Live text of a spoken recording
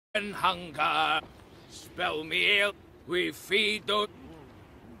and hunger. Spell me ale, we feed the...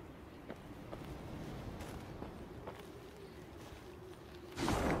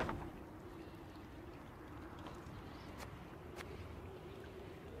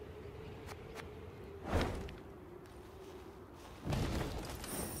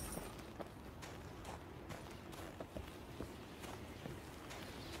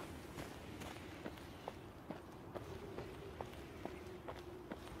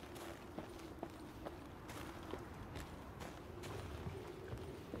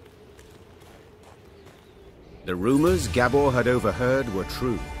 The rumors Gabor had overheard were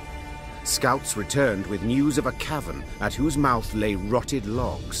true. Scouts returned with news of a cavern at whose mouth lay rotted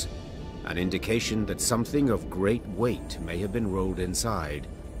logs, an indication that something of great weight may have been rolled inside.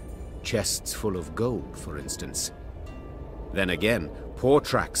 Chests full of gold, for instance. Then again, paw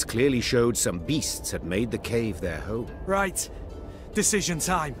tracks clearly showed some beasts had made the cave their home. Right. Decision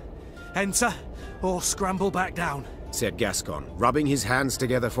time. Enter or scramble back down, said Gascon, rubbing his hands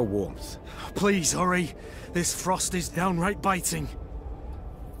together for warmth. Please hurry. This frost is downright biting.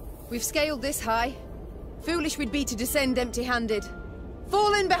 We've scaled this high. Foolish we'd be to descend empty-handed.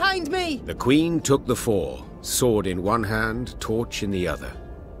 Fall in behind me! The Queen took the fore, sword in one hand, torch in the other.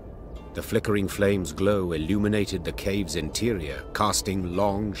 The flickering flame's glow illuminated the cave's interior, casting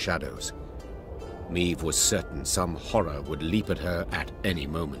long shadows. Meve was certain some horror would leap at her at any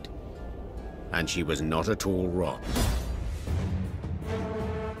moment. And she was not at all wrong.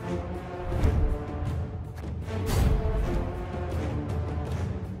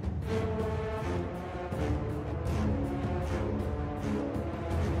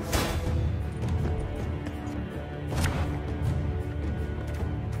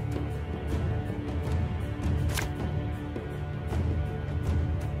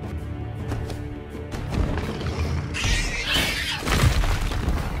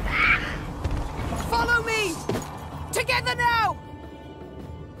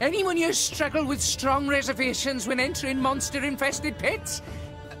 Anyone here struggle with strong reservations when entering monster-infested pits?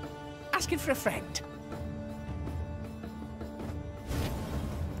 Asking for a friend.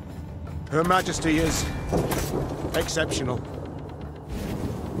 Her Majesty is... exceptional.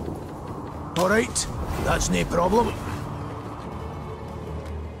 All right, that's no problem.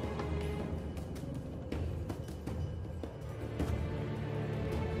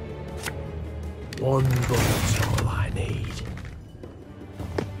 One bullet's all I need.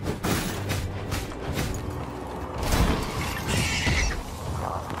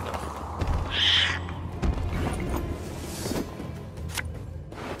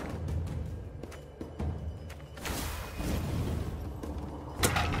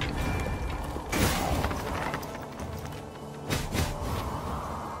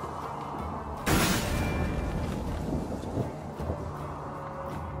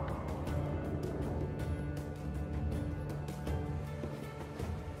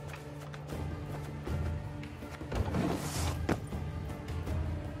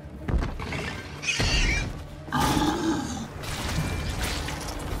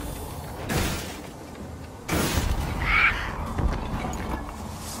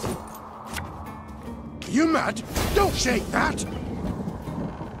 You mad? Don't shake that!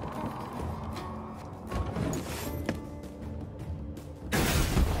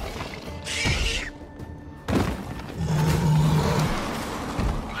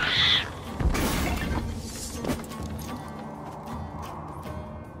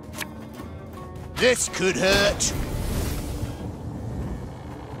 This could hurt.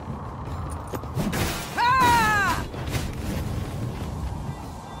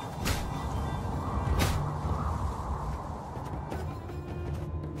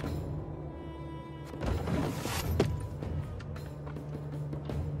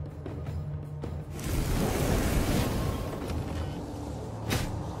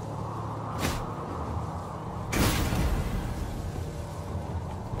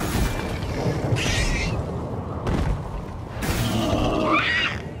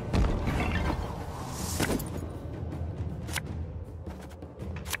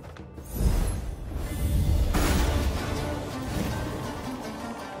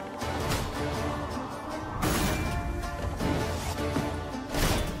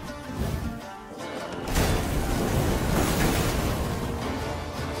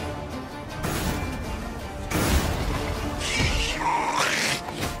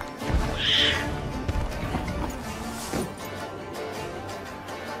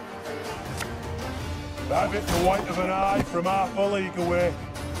 Have it the white of an eye from half a league away.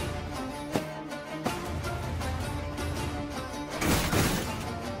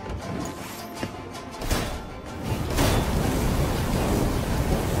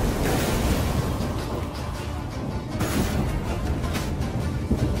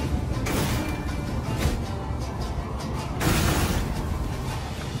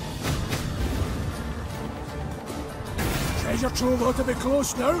 treasure trove ought to be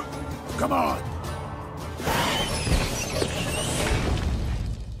close now. Come on.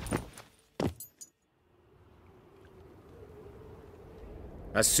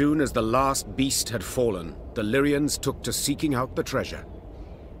 As soon as the last beast had fallen, the Lyrians took to seeking out the treasure.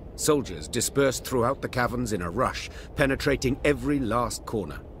 Soldiers dispersed throughout the caverns in a rush, penetrating every last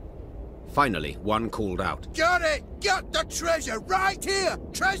corner. Finally, one called out. Got it! Got the treasure right here!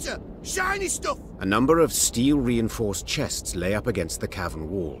 Treasure! Shiny stuff! A number of steel-reinforced chests lay up against the cavern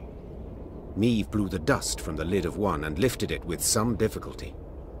wall. Meve blew the dust from the lid of one and lifted it with some difficulty.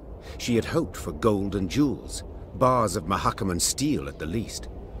 She had hoped for gold and jewels, bars of Mahakam and steel at the least.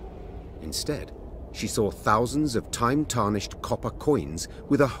 Instead, she saw thousands of time-tarnished copper coins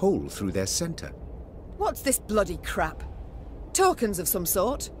with a hole through their center. What's this bloody crap? Tokens of some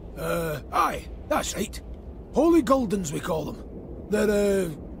sort? Aye, that's right. Holy Guldens, we call them. They're,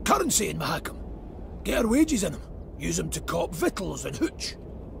 currency in Mahakam. Get our wages in them. Use them to cop victuals and hooch.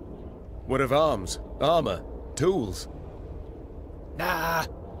 What of arms, armor, tools? Nah.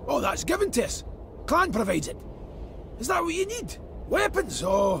 Oh, that's given to us. Clan provides it. Is that what you need? Weapons?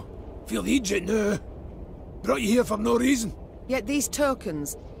 Oh, feel the agent now. Brought you here for no reason. Yet these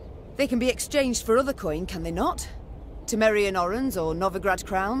tokens, they can be exchanged for other coin, can they not? Temerian Orans or Novigrad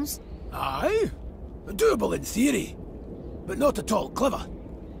crowns? Aye. Doable in theory, but not at all clever.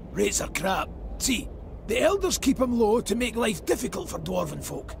 Rates are crap. See, the elders keep them low to make life difficult for dwarven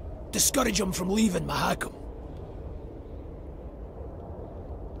folk. Discourage them from leaving Mahakam.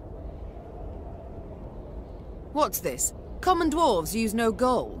 What's this? Common dwarves use no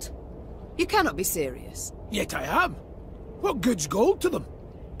gold? You cannot be serious. Yet I am. What good's gold to them?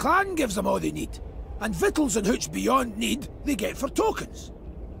 Clan gives them all they need. And victuals and hooch beyond need, they get for tokens.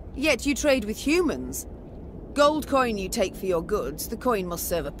 Yet you trade with humans. Gold coin you take for your goods, the coin must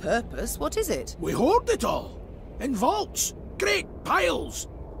serve a purpose. What is it? We hoard it all. In vaults. Great piles.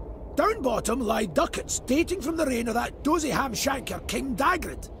 Down bottom lie ducats dating from the reign of that dozy ham-shanker King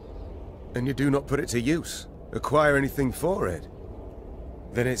Dagrid. And you do not put it to use? Acquire anything for it?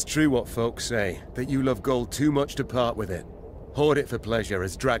 Then it's true what folks say, that you love gold too much to part with it. Hoard it for pleasure,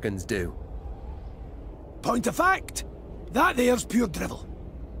 as dragons do. Point of fact, that there's pure drivel.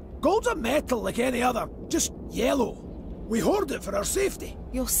 Gold's a metal like any other, just yellow. We hoard it for our safety.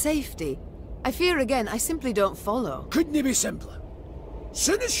 Your safety? I fear again, I simply don't follow. Couldn't it be simpler?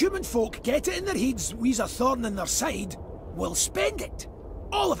 Soon as human folk get it in their heads we's a thorn in their side, we'll spend it.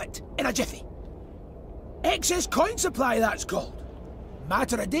 All of it, in a jiffy. Excess coin supply, that's called.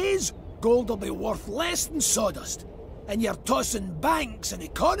 Matter of days, gold'll be worth less than sawdust. And you're tossing banks and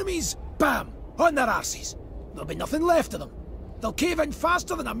economies, bam, on their arses. There'll be nothing left of them. They'll cave in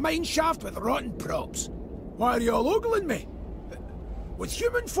faster than a mine shaft with rotten props. Why are you all ogling me? With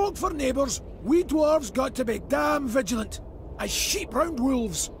human folk for neighbours, we dwarves got to be damn vigilant, as sheep round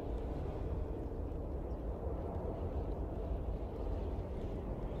wolves.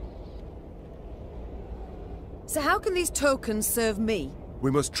 So how can these tokens serve me? We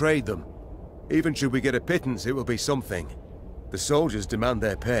must trade them. Even should we get a pittance, it will be something. The soldiers demand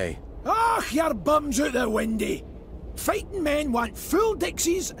their pay. Ah, your bums out the windy. Fighting men want full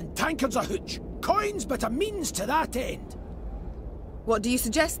dixies and tankards of hooch. Coins but a means to that end. What do you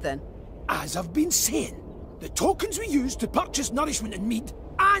suggest then? As I've been saying, the tokens we use to purchase nourishment and mead,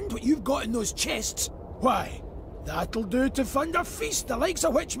 and what you've got in those chests, why, that'll do to fund a feast the likes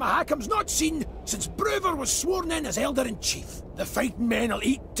of which Mahakam's not seen since Brewer was sworn in as Elder-in-Chief. The fighting men'll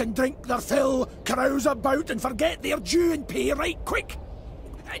eat and drink their fill, carouse about and forget their due and pay right quick.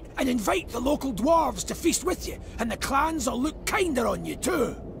 And invite the local dwarves to feast with you, and the clans will look kinder on you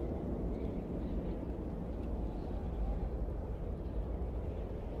too.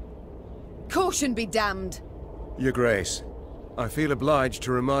 Caution be damned. Your Grace, I feel obliged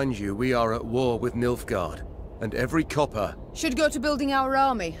to remind you we are at war with Nilfgaard, and every copper... Should go to building our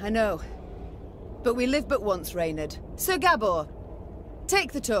army, I know. But we live but once, Reynard. Sir Gabor,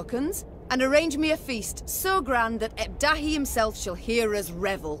 take the tokens, and arrange me a feast so grand that Ebdahi himself shall hear us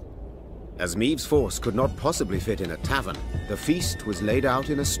revel. As Meve's force could not possibly fit in a tavern, the feast was laid out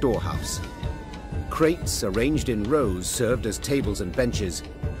in a storehouse. Crates arranged in rows served as tables and benches,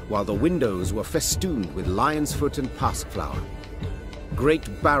 while the windows were festooned with lion's foot and passiflower.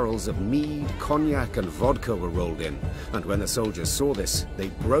 Great barrels of mead, cognac, and vodka were rolled in, and when the soldiers saw this, they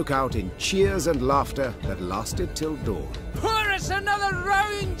broke out in cheers and laughter that lasted till dawn. Pour us another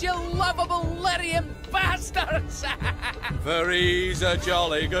round, you lovable Lyrian bastards! For he's a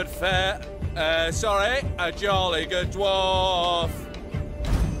jolly good fare. A jolly good dwarf.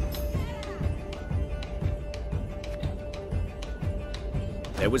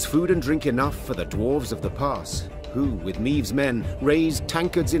 There was food and drink enough for the dwarves of the pass, who, with Meave's men, raised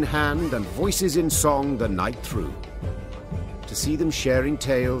tankards in hand and voices in song the night through. To see them sharing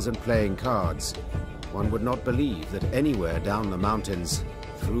tales and playing cards, one would not believe that anywhere down the mountains,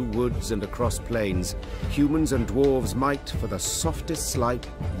 through woods and across plains, humans and dwarves might, for the softest slight,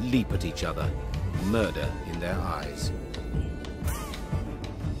 leap at each other, murder in their eyes.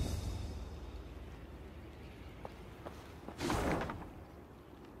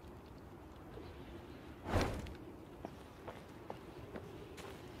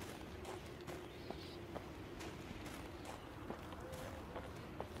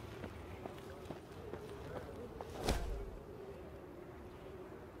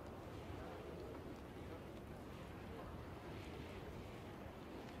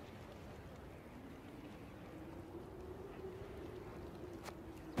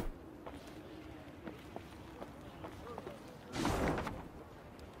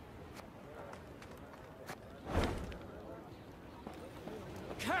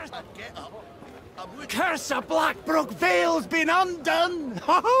 Curse of Blackbrook Vale's been undone!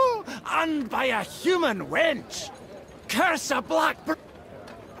 And by a human wench! Curse of Blackbrook...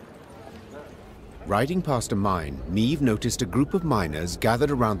 Riding past a mine, Meave noticed a group of miners gathered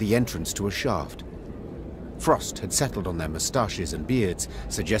around the entrance to a shaft. Frost had settled on their moustaches and beards,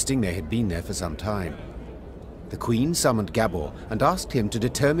 suggesting they had been there for some time. The Queen summoned Gabor and asked him to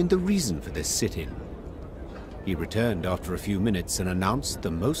determine the reason for this sit-in. He returned after a few minutes and announced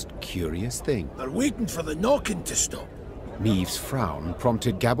the most curious thing. They're waiting for the knocking to stop. Meave's frown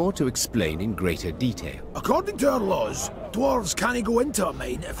prompted Gabor to explain in greater detail. According to our laws, dwarves can't go into a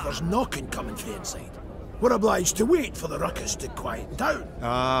mine if there's knocking coming from inside. We're obliged to wait for the ruckus to quieten down.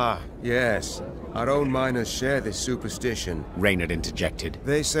 Ah, yes. Our own miners share this superstition. Reynard interjected.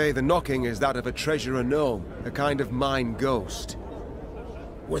 They say the knocking is that of a treasurer gnome, a kind of mine ghost.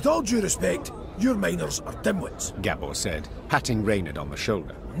 With all due respect, your miners are dimwits, Gabor said, patting Reynard on the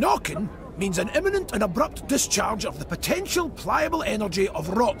shoulder. Knocking means an imminent and abrupt discharge of the potential pliable energy of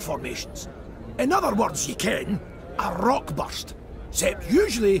rock formations. In other words, you can, a rock burst. Except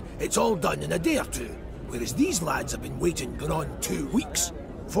usually it's all done in a day or two, whereas these lads have been waiting going on 2 weeks.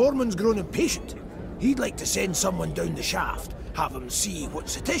 Foreman's grown impatient. He'd like to send someone down the shaft, have him see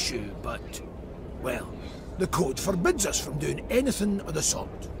what's at issue, but, well, the code forbids us from doing anything of the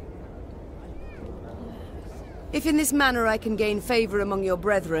sort. If in this manner I can gain favor among your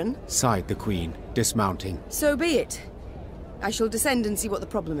brethren, sighed the Queen, dismounting. So be it. I shall descend and see what the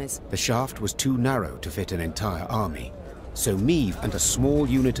problem is. The shaft was too narrow to fit an entire army, so Meave and a small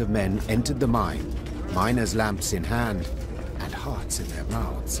unit of men entered the mine, miners' lamps in hand, and hearts in their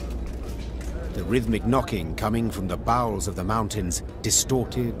mouths. The rhythmic knocking coming from the bowels of the mountains,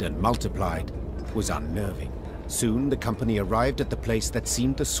 distorted and multiplied, was unnerving. Soon the company arrived at the place that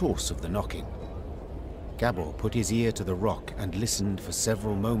seemed the source of the knocking. Gabor put his ear to the rock and listened for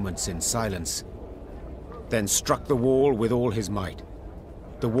several moments in silence, then struck the wall with all his might.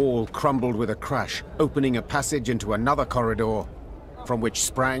 The wall crumbled with a crash, opening a passage into another corridor, from which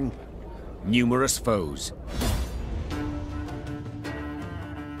sprang numerous foes.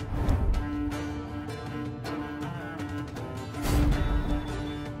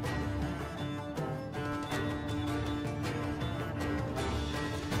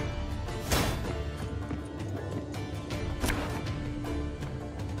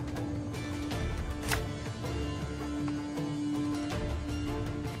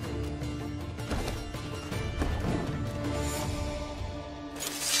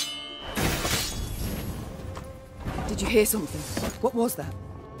 Did you hear something? What was that?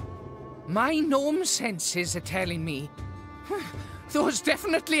 My gnome senses are telling me. Those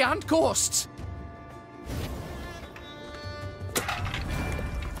definitely aren't ghosts.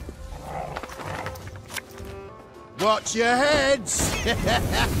 Watch your heads!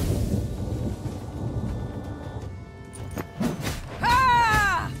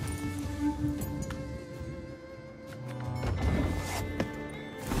 Ah!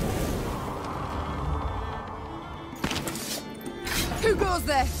 Who goes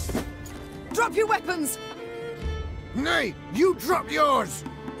there? Drop your weapons! Nay, you drop yours!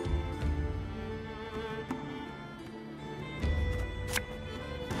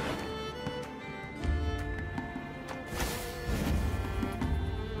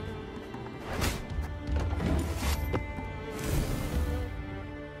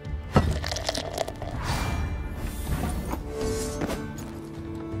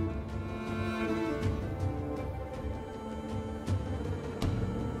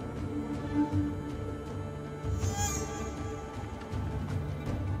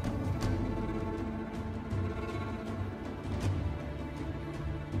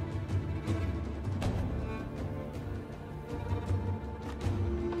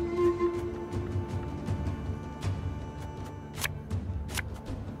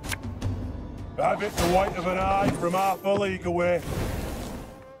 Have it the white of an eye from half a league away.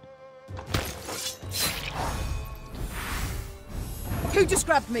 Who just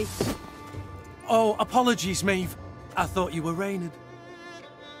grabbed me? Oh, apologies, Maeve. I thought you were Reynard.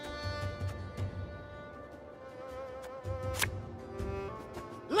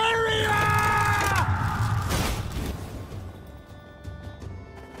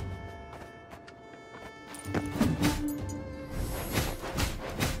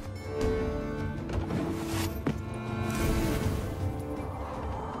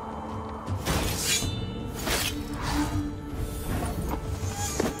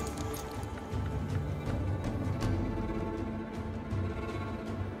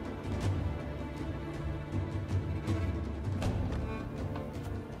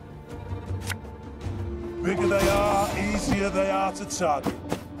 Bigger they are, easier they are to target.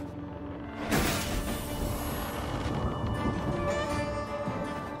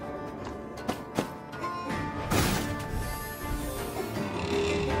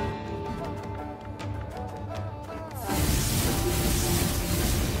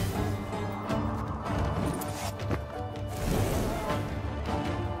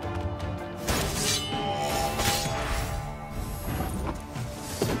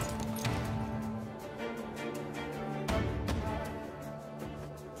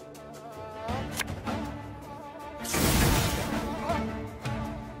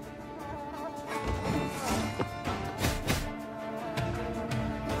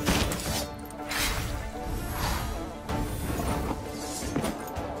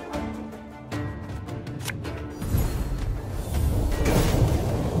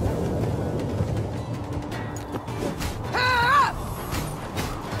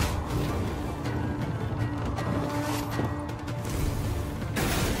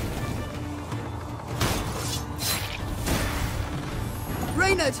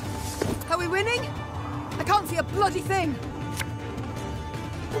 Reynard! Are we winning? I can't see a bloody thing!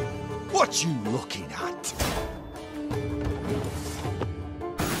 What you looking at?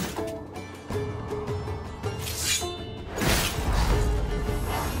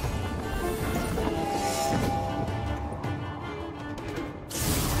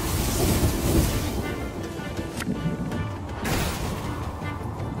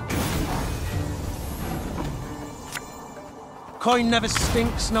 Coin never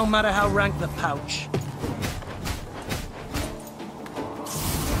stinks, no matter how rank the pouch.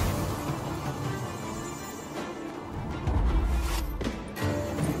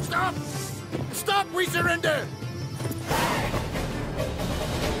 Stop! Stop! We surrender!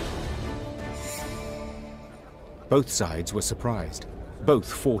 Both sides were surprised.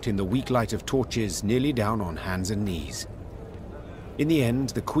 Both fought in the weak light of torches, nearly down on hands and knees. In the end,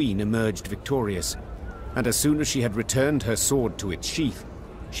 the Queen emerged victorious, and as soon as she had returned her sword to its sheath,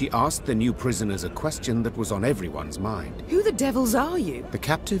 she asked the new prisoners a question that was on everyone's mind. Who the devils are you? The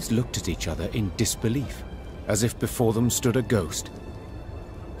captives looked at each other in disbelief, as if before them stood a ghost.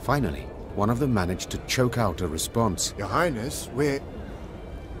 Finally, one of them managed to choke out a response. Your Highness, we're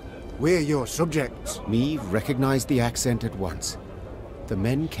your subjects. Meve recognized the accent at once. The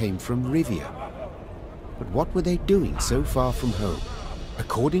men came from Rivia. But what were they doing so far from home?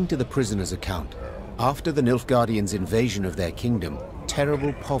 According to the prisoner's account, after the Nilfgaardians' invasion of their kingdom,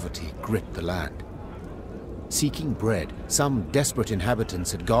 terrible poverty gripped the land. Seeking bread, some desperate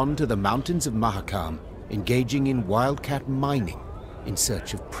inhabitants had gone to the mountains of Mahakam, engaging in wildcat mining in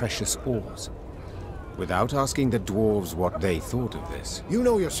search of precious ores. Without asking the dwarves what they thought of this. You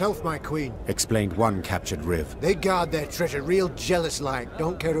know yourself, my queen, explained one captured Riv. They guard their treasure real jealous-like,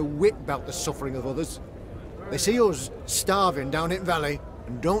 don't care a whit about the suffering of others. They see us starving down in valley,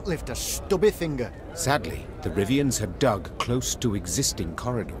 and don't lift a stubby finger. Sadly, the Rivians had dug close to existing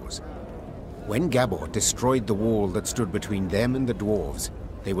corridors. When Gabor destroyed the wall that stood between them and the dwarves,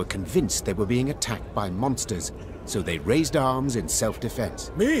 they were convinced they were being attacked by monsters, so they raised arms in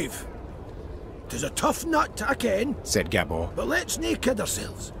self-defense. Maeve! 'Tis a tough nut to again, said Gabor. But let's nae kid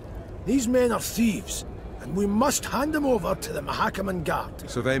ourselves. These men are thieves, and we must hand them over to the Mahakam guard.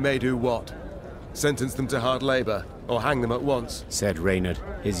 So they may do what? Sentence them to hard labor, or hang them at once? Said Reynard,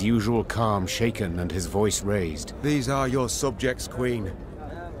 his usual calm shaken and his voice raised. These are your subjects, Queen.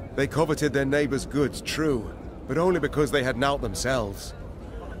 They coveted their neighbors' goods, true, but only because they had nought themselves.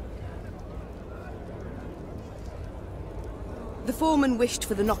 The foreman wished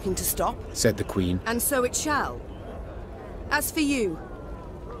for the knocking to stop, said the Queen. And so it shall. As for you,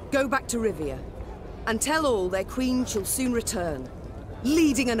 go back to Rivia, and tell all their queen shall soon return,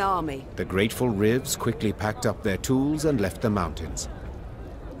 leading an army. The grateful Rivs quickly packed up their tools and left the mountains.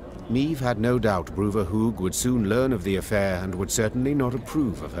 Meve had no doubt Bruva Hoog would soon learn of the affair and would certainly not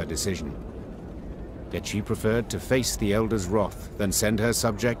approve of her decision. that she preferred to face the Elder's wrath than send her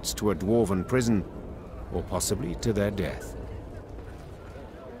subjects to a dwarven prison, or possibly to their death.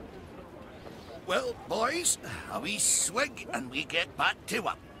 Well, boys, a wee swig and we get back to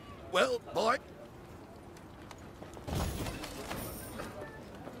it. Well, boy.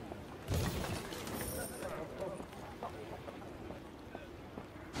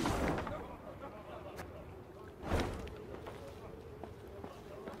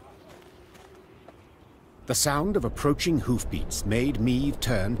 The sound of approaching hoofbeats made Meve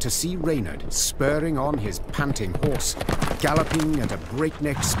turn to see Reynard spurring on his panting horse, galloping at a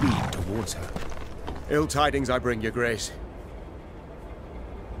breakneck speed towards her. Ill tidings I bring, your grace.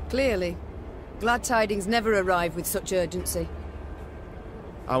 Clearly. Glad tidings never arrive with such urgency.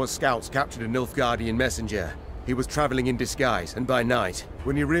 Our scouts captured a Nilfgaardian messenger. He was traveling in disguise, and by night.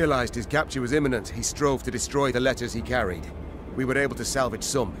 When he realized his capture was imminent, he strove to destroy the letters he carried. We were able to salvage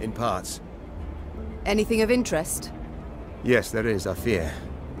some, in parts. Anything of interest? Yes, there is, I fear.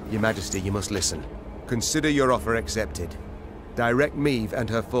 Your Majesty, you must listen. Consider your offer accepted. Direct Meve and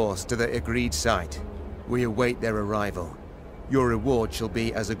her force to the agreed site. We await their arrival. Your reward shall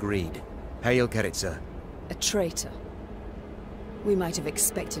be as agreed. Hail, Keritsa. A traitor. We might have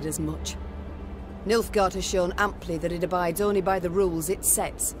expected as much. Nilfgaard has shown amply that it abides only by the rules it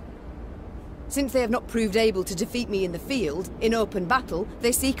sets. Since they have not proved able to defeat me in the field, in open battle,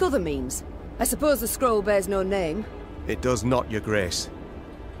 they seek other means. I suppose the scroll bears no name. It does not, your grace.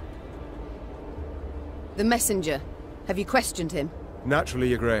 The messenger. Have you questioned him? Naturally,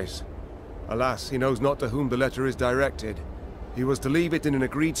 your grace. Alas, he knows not to whom the letter is directed. He was to leave it in an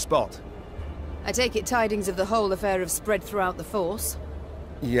agreed spot. I take it tidings of the whole affair have spread throughout the force?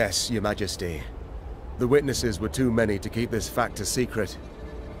 Yes, your Majesty. The witnesses were too many to keep this fact a secret.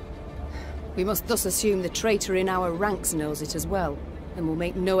 We must thus assume the traitor in our ranks knows it as well, and will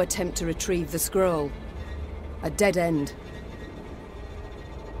make no attempt to retrieve the scroll. A dead end.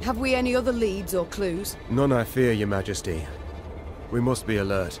 Have we any other leads or clues? None, I fear, your Majesty. We must be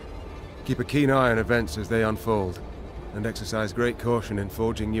alert. Keep a keen eye on events as they unfold, and exercise great caution in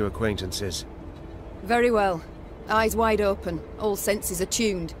forging new acquaintances. Very well. Eyes wide open, all senses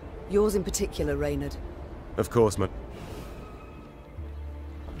attuned. Yours in particular, Reynard. Of course, my...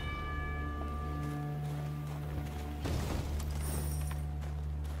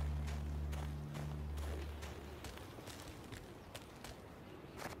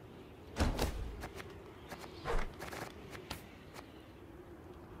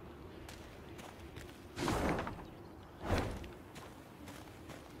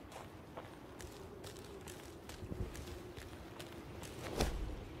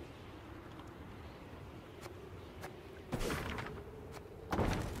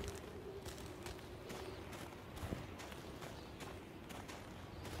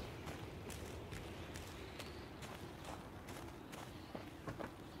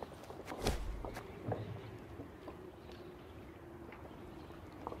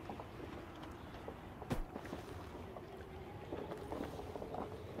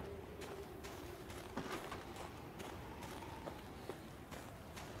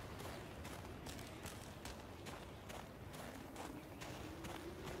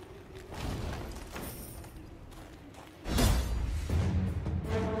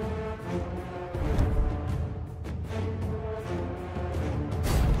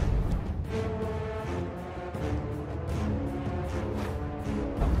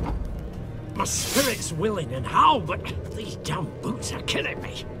 My spirit's willing and how, but these damn boots are killing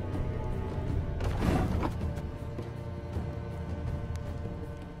me.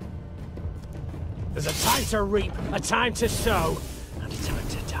 There's a time to reap, a time to sow, and a time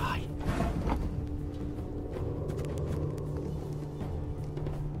to die.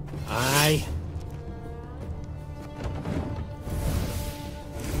 Aye.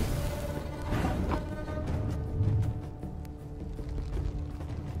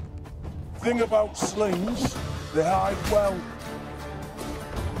 Thing about slings, they hide well.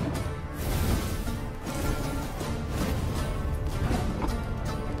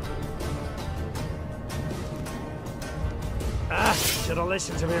 Should have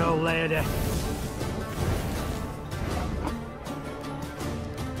listened to me, old lady.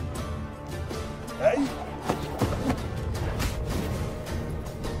 Hey?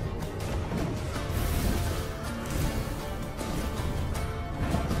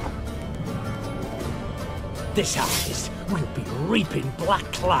 This harvest will be reaping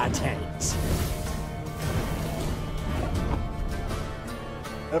black-clad heads.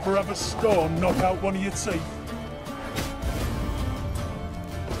 Ever have a storm knock out one of your teeth?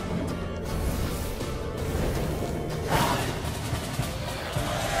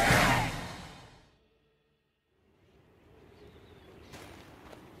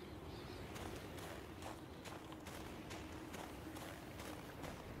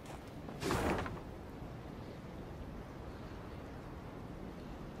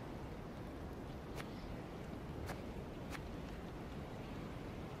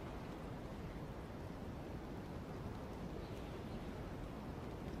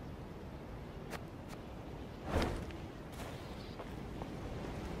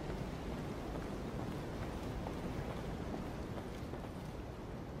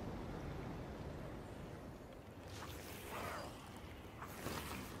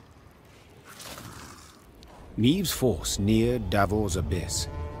 Maeve's force neared Davor's abyss.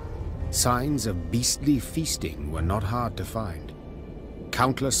 Signs of beastly feasting were not hard to find.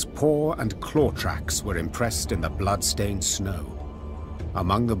 Countless paw and claw tracks were impressed in the blood-stained snow.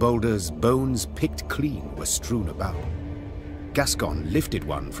 Among the boulders, bones picked clean were strewn about. Gascon lifted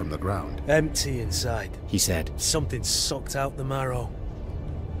one from the ground. Empty inside, he said. Something sucked out the marrow.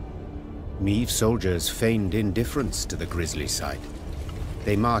 Maeve's soldiers feigned indifference to the grisly sight.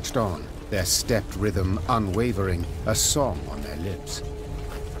 They marched on, their stepped rhythm unwavering, a song on their lips.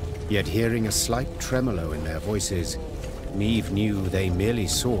 Yet hearing a slight tremolo in their voices, Maeve knew they merely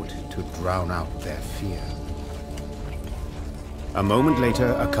sought to drown out their fear. A moment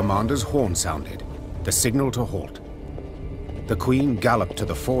later, a commander's horn sounded, the signal to halt. The Queen galloped to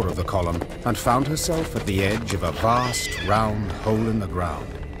the fore of the column and found herself at the edge of a vast, round hole in the ground.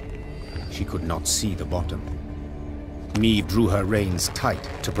 She could not see the bottom. Maeve drew her reins tight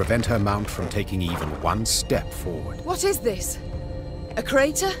to prevent her mount from taking even one step forward. What is this? A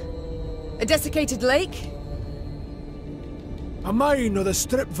crater? A desiccated lake? A mine of the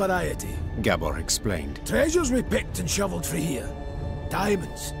strip variety, Gabor explained. Treasures we picked and shoveled for here.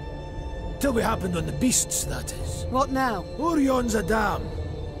 Diamonds. Till we happened on the beasts, that is. What now? Orion's a dam.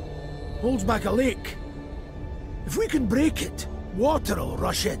 Holds back a lake. If we can break it, water will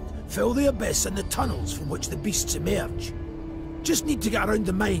rush in, fill the abyss and the tunnels from which the beasts emerge. Just need to get around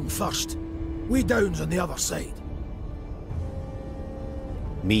the mine first. Way down's on the other side.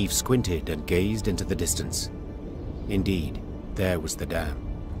 Maeve squinted and gazed into the distance. Indeed, there was the dam.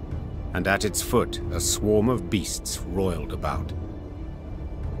 And at its foot, a swarm of beasts roiled about.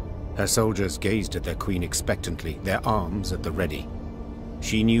 Her soldiers gazed at their queen expectantly, their arms at the ready.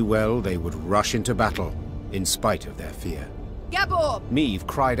 She knew well they would rush into battle, in spite of their fear. Gabor! Maeve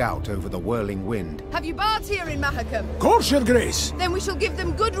cried out over the whirling wind. Have you bards here in Mahakam? Of course, Your Grace! Then we shall give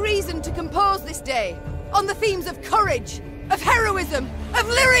them good reason to compose this day, on the themes of courage, of heroism, of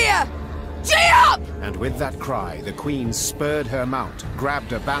Lyria! Gee up! And with that cry, the queen spurred her mount,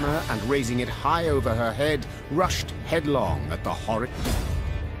 grabbed a banner, and raising it high over her head, rushed headlong at the horrid...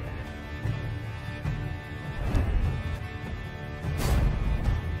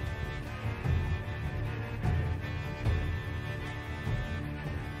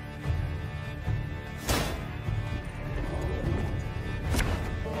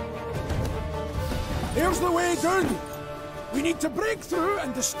 Here's the way down! We need to break through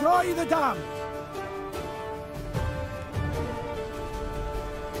and destroy the dam!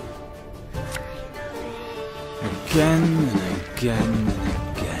 Again and again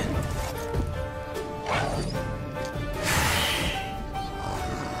and again.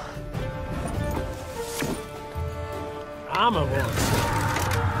 I'm a one.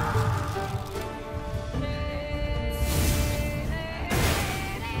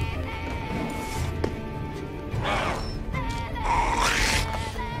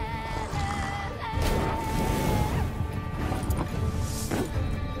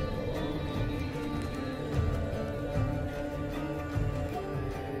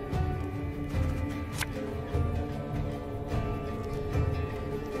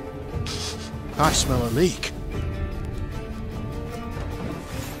 I smell a leak.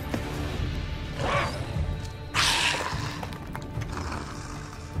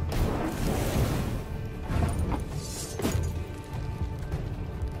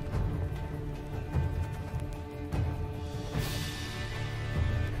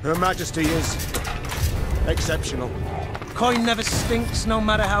 Her Majesty is exceptional. Coin never stinks, no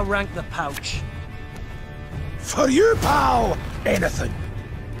matter how rank the pouch. For you, pal! Anything!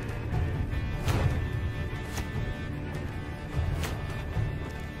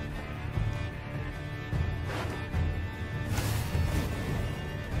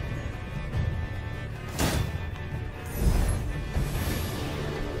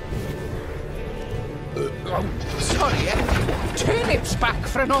 Sorry, turnips back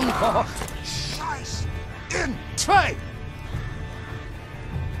for an encore. Scheiß! In! Zwei!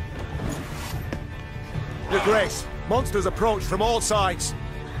 Your Grace, monsters approach from all sides.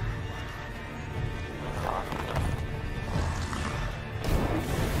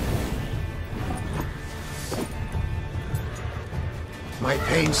 My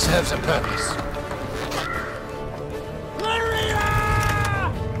pain serves a purpose.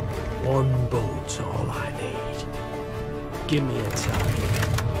 One boat's all I need. Give me a target.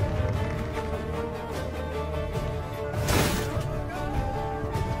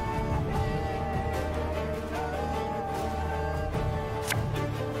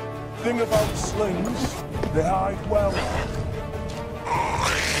 Thing about slings, they hide well.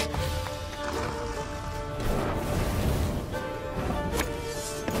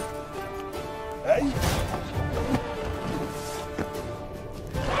 Hey?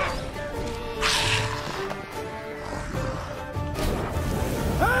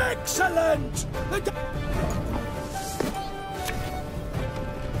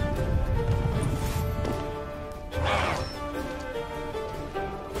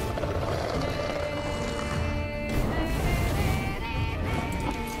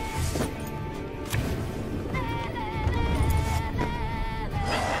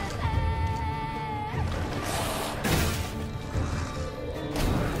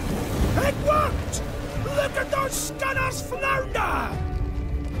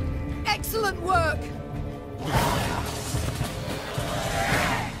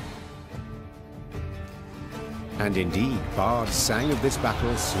 And indeed, bards sang of this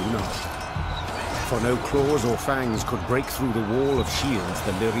battle soon after. For no claws or fangs could break through the wall of shields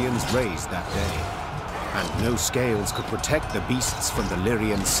the Lyrians raised that day. And no scales could protect the beasts from the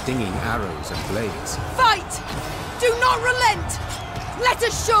Lyrians' stinging arrows and blades. Fight! Do not relent! Let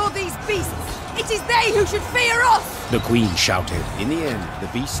us show these beasts! It is they who should fear us! The Queen shouted. In the end,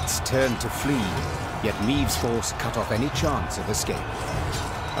 the beasts turned to flee, yet Maeve's force cut off any chance of escape.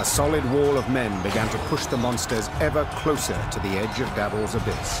 A solid wall of men began to push the monsters ever closer to the edge of Gabor's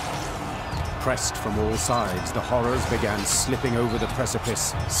abyss. Pressed from all sides, the horrors began slipping over the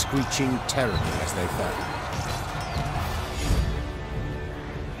precipice, screeching terribly as they fell.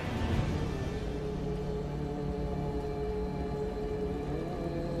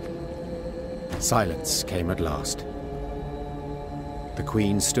 Silence came at last. The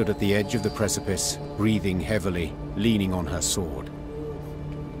Queen stood at the edge of the precipice, breathing heavily, leaning on her sword.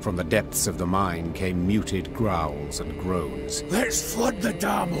 From the depths of the mine came muted growls and groans. Let's flood the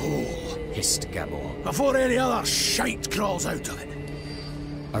damn hole, hissed Gabor, before any other shite crawls out of it.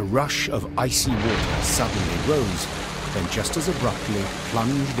 A rush of icy water suddenly rose, then just as abruptly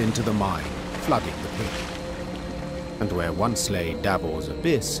plunged into the mine, flooding the pit. And where once lay Davor's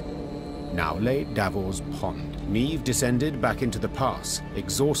abyss, now lay Davor's pond. Maeve descended back into the pass,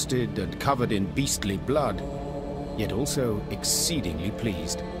 exhausted and covered in beastly blood, yet also exceedingly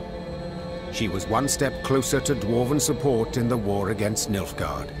pleased. She was one step closer to dwarven support in the war against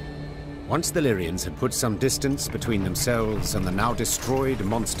Nilfgaard. Once the Lyrians had put some distance between themselves and the now destroyed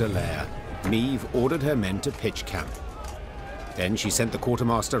monster lair, Maeve ordered her men to pitch camp. Then she sent the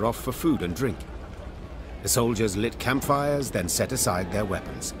quartermaster off for food and drink. The soldiers lit campfires, then set aside their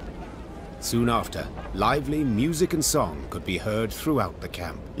weapons. Soon after, lively music and song could be heard throughout the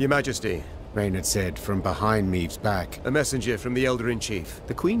camp. Your Majesty, Reynard said from behind Maeve's back. A messenger from the Elder-in-Chief.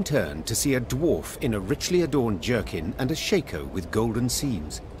 The Queen turned to see a dwarf in a richly adorned jerkin and a shako with golden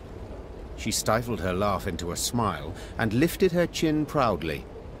seams. She stifled her laugh into a smile and lifted her chin proudly,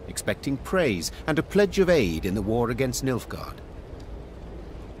 expecting praise and a pledge of aid in the war against Nilfgaard.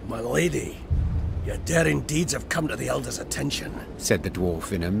 My lady, your daring deeds have come to the Elder's attention, said the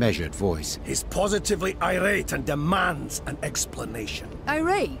dwarf in a measured voice. He's positively irate and demands an explanation.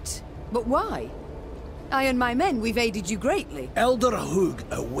 Irate? But why? I and my men, we've aided you greatly. Elder Hugh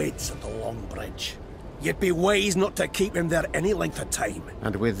awaits at the Long Bridge. You'd be wise not to keep him there any length of time.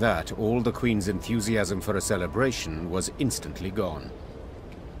 And with that, all the Queen's enthusiasm for a celebration was instantly gone.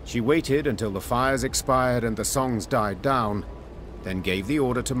 She waited until the fires expired and the songs died down, then gave the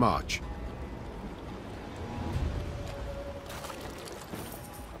order to march.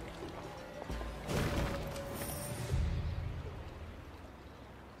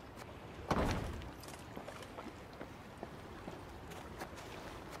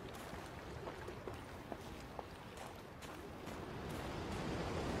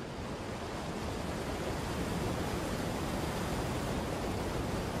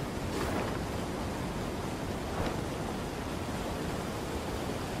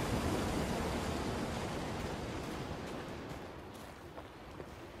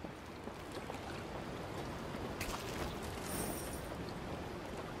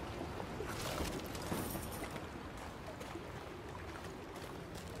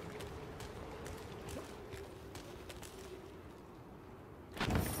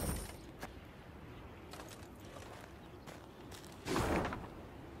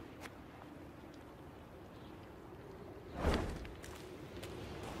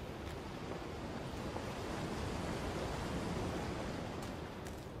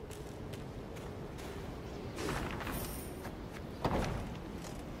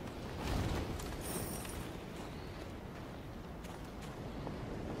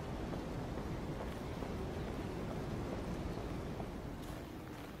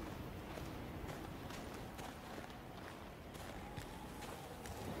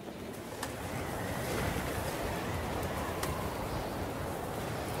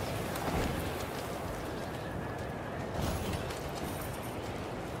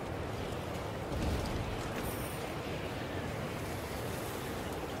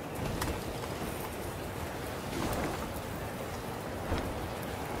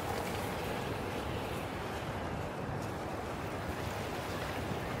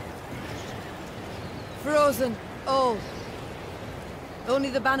 Frozen, all. Only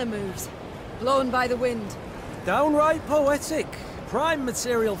the banner moves, blown by the wind. Downright poetic. Prime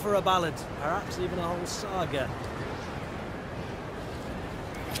material for a ballad, perhaps even a whole saga.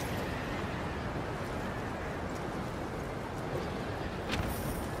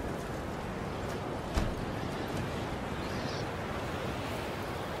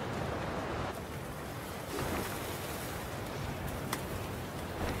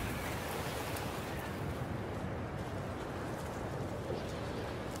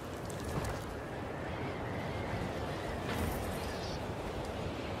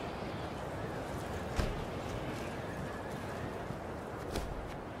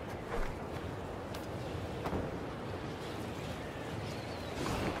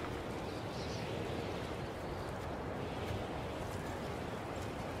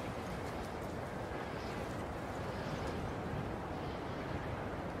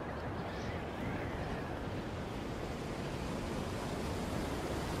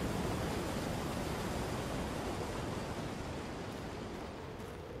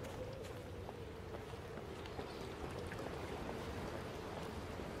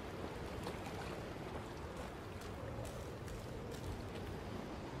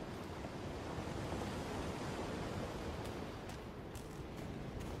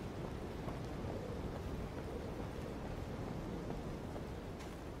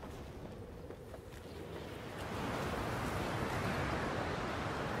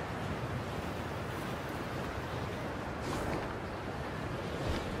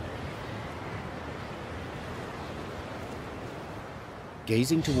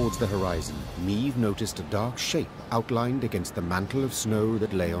 Gazing towards the horizon, Meve noticed a dark shape outlined against the mantle of snow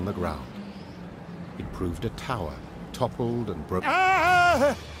that lay on the ground. It proved a tower, toppled and broken.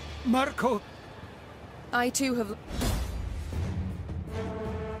 Ah! Marco! I too have...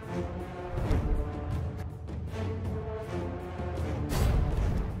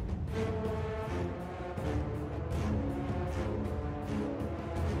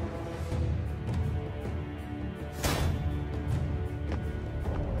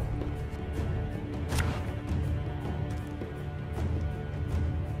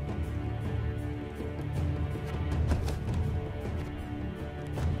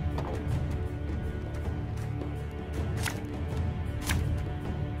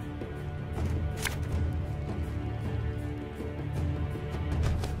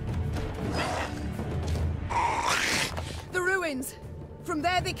 From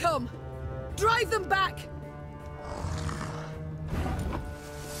there they come. Drive them back!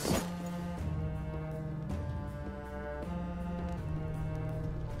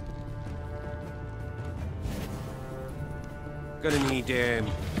 Gonna need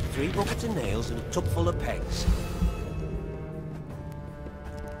 3 buckets of nails and a tub full of pegs.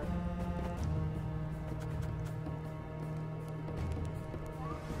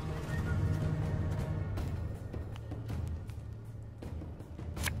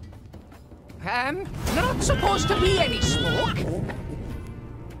 Not supposed to be any smoke.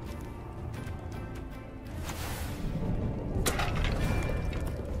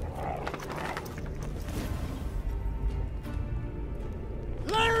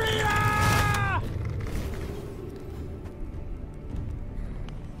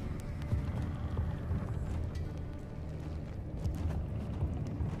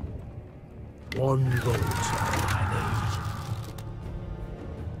 One boat.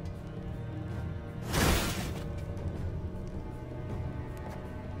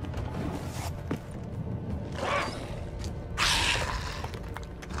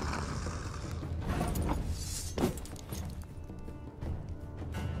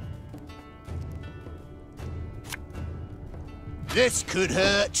 This could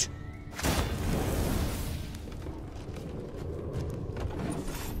hurt.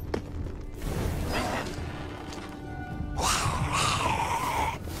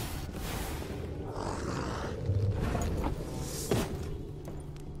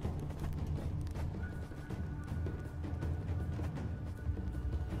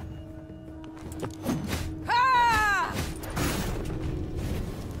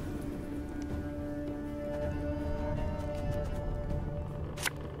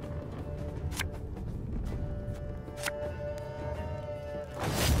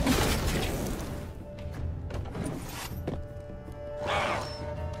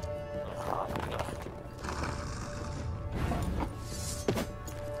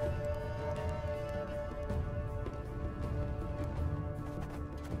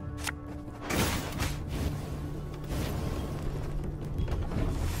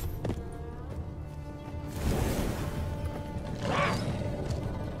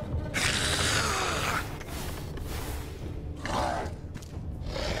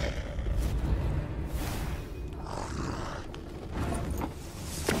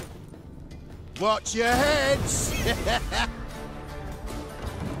 Watch your heads!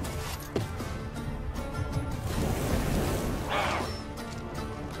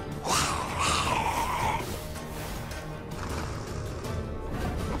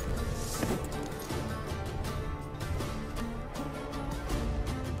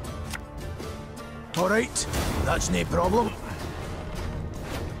 All right, that's no problem.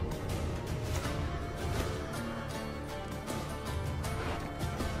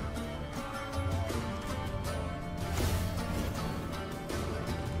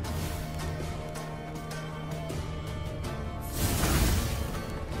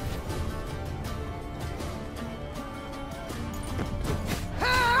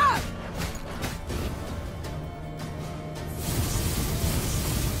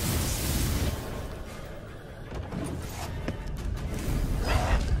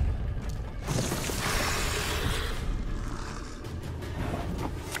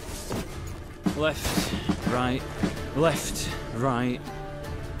 Left, right, left, right.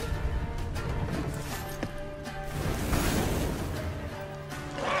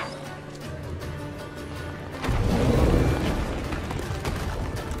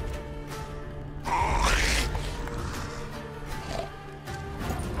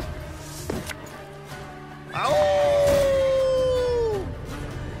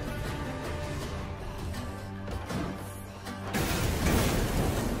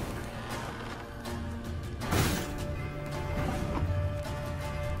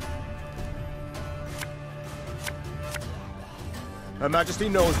 Her Majesty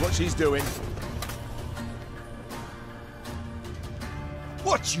knows what she's doing.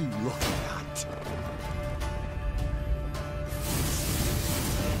 What you looking at?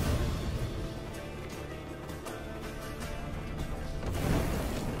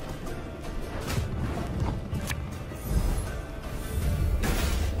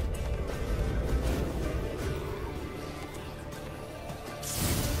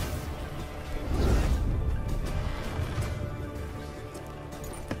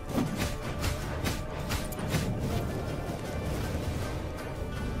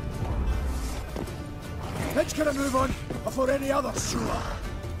 Let's get a move on before any others show up.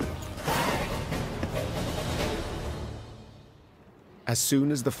 As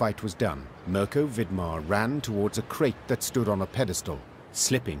soon as the fight was done, Mirko Vidmar ran towards a crate that stood on a pedestal,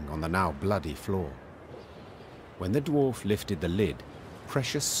 slipping on the now bloody floor. When the dwarf lifted the lid,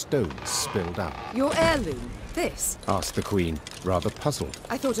 precious stones spilled out. Your heirloom? This? Asked the Queen, rather puzzled.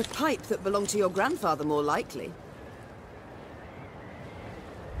 I thought a pipe that belonged to your grandfather more likely.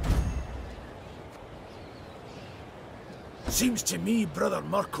 Seems to me Brother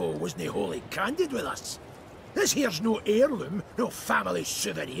Mirko wasn't wholly candid with us. This here's no heirloom, no family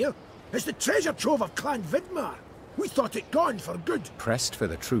souvenir. It's the treasure trove of Clan Vidmar. We thought it gone for good. Pressed for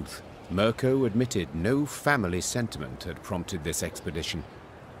the truth, Mirko admitted no family sentiment had prompted this expedition.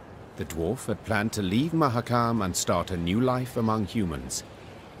 The dwarf had planned to leave Mahakam and start a new life among humans.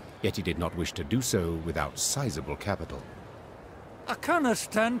 Yet he did not wish to do so without sizable capital. I can't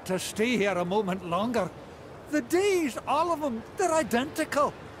stand to stay here a moment longer. The days, all of them, they're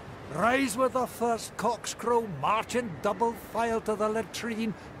identical. Rise with the first cockscrow, march in double file to the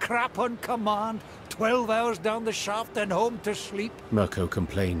latrine, crap on command, 12 hours down the shaft and home to sleep. Mirko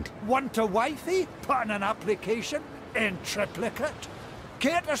complained. Want a wifey? Put in an application, in triplicate.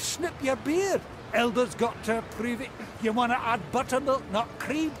 Care to snip your beard? Elders got to approve it. You want to add buttermilk, not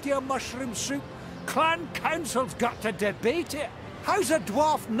cream to your mushroom soup? Clan council's got to debate it. How's a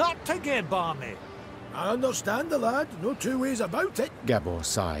dwarf not to get balmy? I understand the lad, no two ways about it. Gabor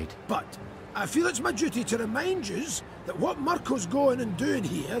sighed. But I feel it's my duty to remind yous that what Mirko's going and doing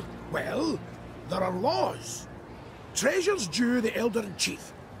here, well, there are laws. Treasure's due the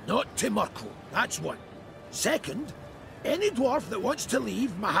Elder-in-Chief, not to Mirko, that's one. Second, any dwarf that wants to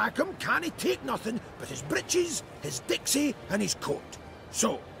leave Mahakam can't take nothing but his breeches, his dixie and his coat.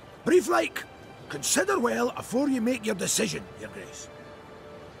 So, brief like, consider well afore you make your decision, Your Grace.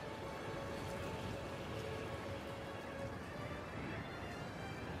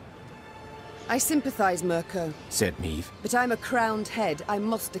 I sympathise, Mirko, said Niamh. but I'm a crowned head. I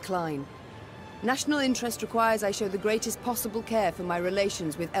must decline. National interest requires I show the greatest possible care for my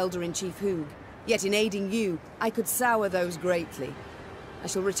relations with Elder-in-Chief Hugh. Yet in aiding you, I could sour those greatly. I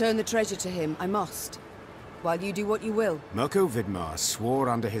shall return the treasure to him, I must. While you do what you will. Mirko Vidmar swore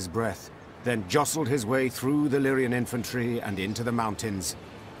under his breath, then jostled his way through the Lyrian infantry and into the mountains,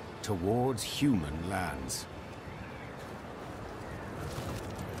 towards human lands.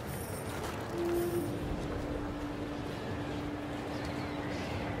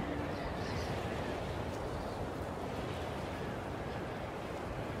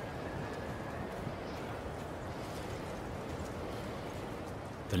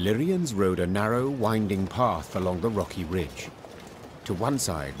 The Lyrians rode a narrow, winding path along the rocky ridge. To one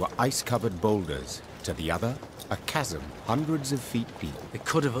side were ice-covered boulders, to the other, a chasm hundreds of feet deep. They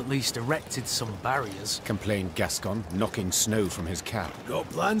could have at least erected some barriers, complained Gascon, knocking snow from his cap. Got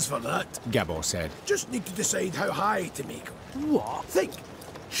plans for that, Gabor said. Just need to decide how high to make them. What? Think,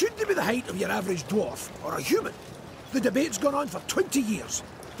 should they be the height of your average dwarf, or a human? The debate's gone on for 20 years.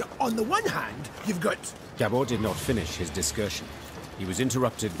 On the one hand, you've got... Gabor did not finish his discussion. He was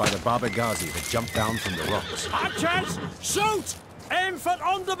interrupted by the Baba Ghazi that jumped down from the rocks. Archers, shoot! Aim for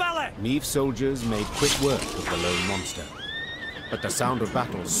underbelly! Niamh's soldiers made quick work of the lone monster. But the sound of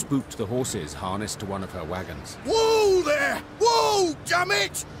battle spooked the horses harnessed to one of her wagons. Whoa there! Whoa, damn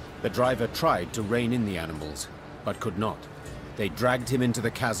it! The driver tried to rein in the animals, but could not. They dragged him into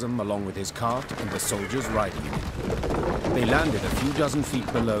the chasm along with his cart and the soldiers riding him. They landed a few dozen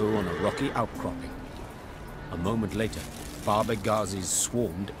feet below on a rocky outcropping. A moment later, Baba Ghazis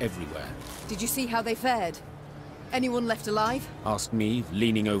swarmed everywhere. Did you see how they fared? Anyone left alive? Asked Niamh,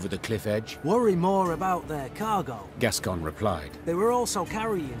 leaning over the cliff edge. Worry more about their cargo. Gascon replied. They were also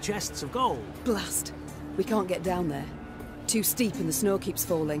carrying chests of gold. Blast. We can't get down there. Too steep and the snow keeps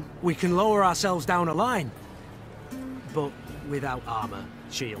falling. We can lower ourselves down a line. But without armor,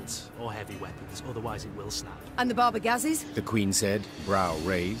 shields, or heavy weapons, otherwise it will snap. And the Baba Ghazis? The Queen said, brow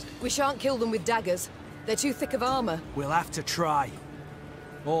raised. We shan't kill them with daggers. They're too thick of armor. We'll have to try.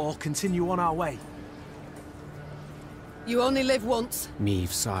 Or continue on our way. You only live once.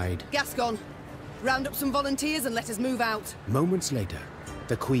 Meve sighed. Gascon, round up some volunteers and let us move out. Moments later,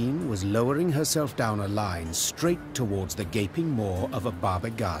 the Queen was lowering herself down a line straight towards the gaping maw of a Baba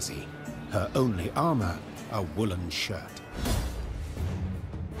Ghazi. Her only armor, a woolen shirt.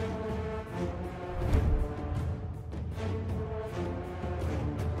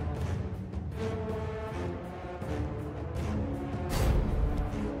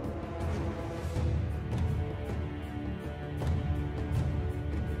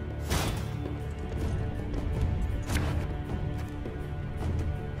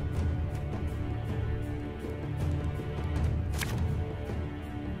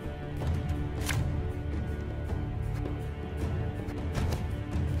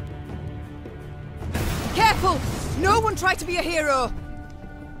 Careful! No one try to be a hero!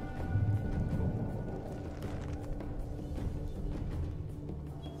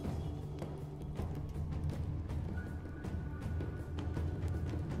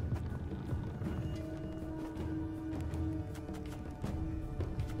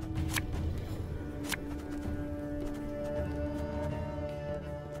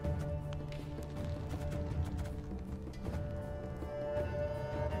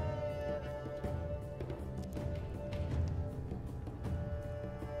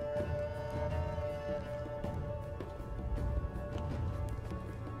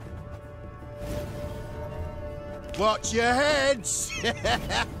 Watch your heads!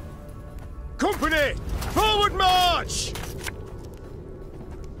 Company! Forward march!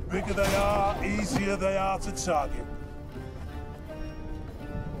 Bigger they are, easier they are to target.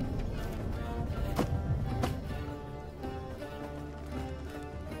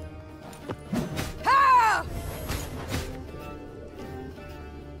 Ha!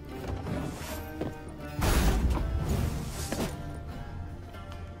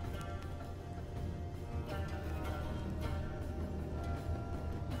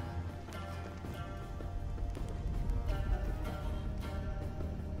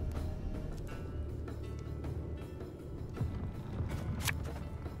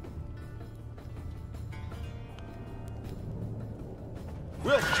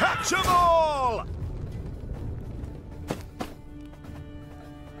 We'll catch 'em all!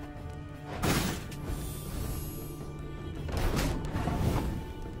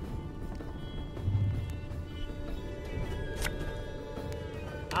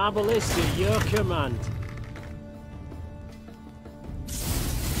 Abalista, your command.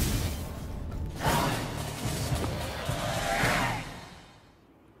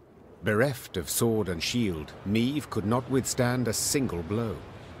 Bereft of sword and shield, Meve could not withstand a single blow.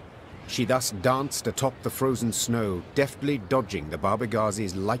 She thus danced atop the frozen snow, deftly dodging the Baba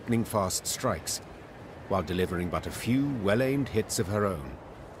Ghazi's lightning-fast strikes, while delivering but a few well-aimed hits of her own,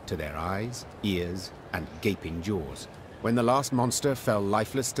 to their eyes, ears, and gaping jaws. When the last monster fell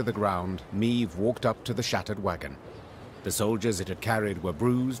lifeless to the ground, Meve walked up to the shattered wagon. The soldiers it had carried were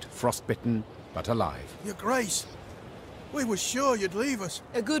bruised, frostbitten, but alive. Your Grace, we were sure you'd leave us.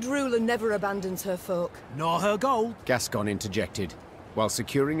 A good ruler never abandons her folk. Nor her gold. Gascon interjected, while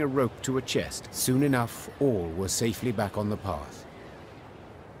securing a rope to a chest. Soon enough, all were safely back on the path.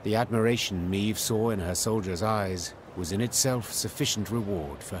 The admiration Meve saw in her soldiers' eyes was in itself sufficient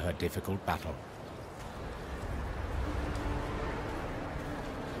reward for her difficult battle.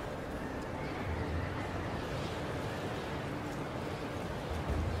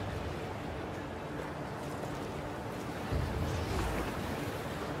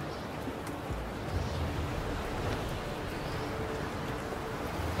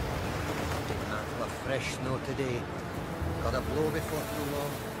 Fresh snow today. Got a blow before too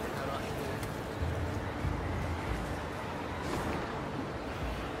long.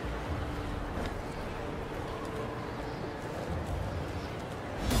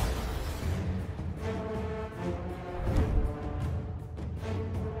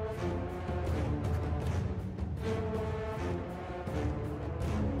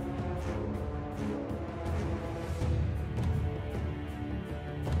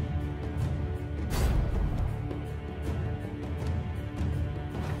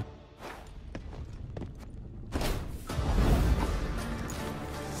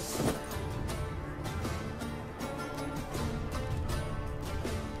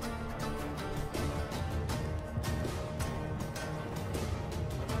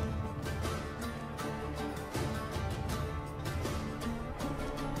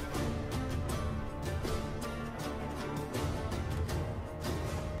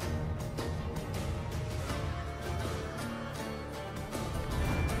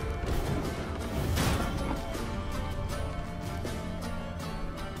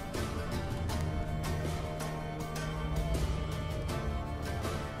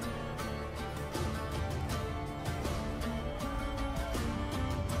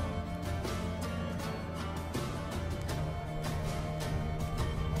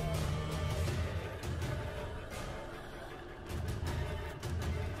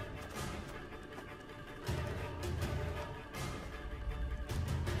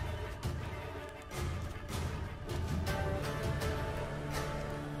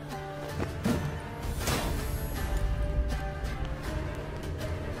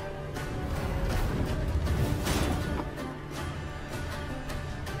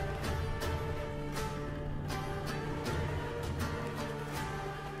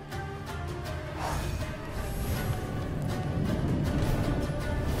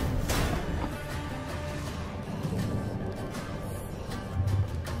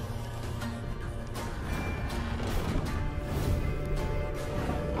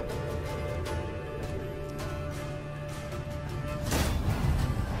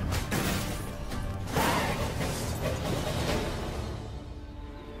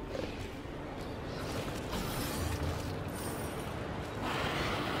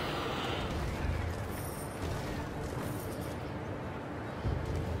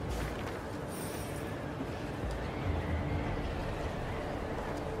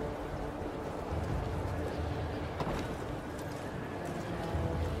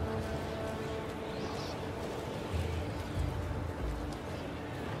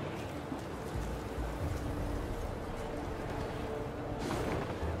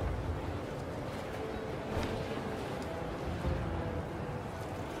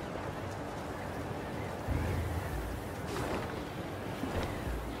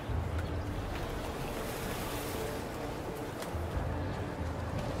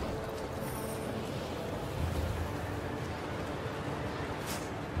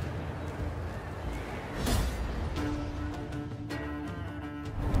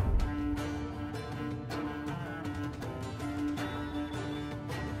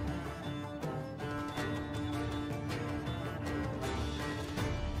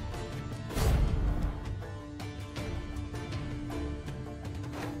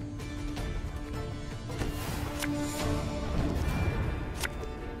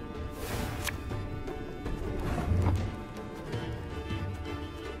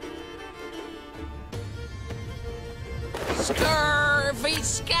 Scurvy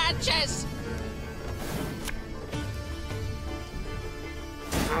sketches!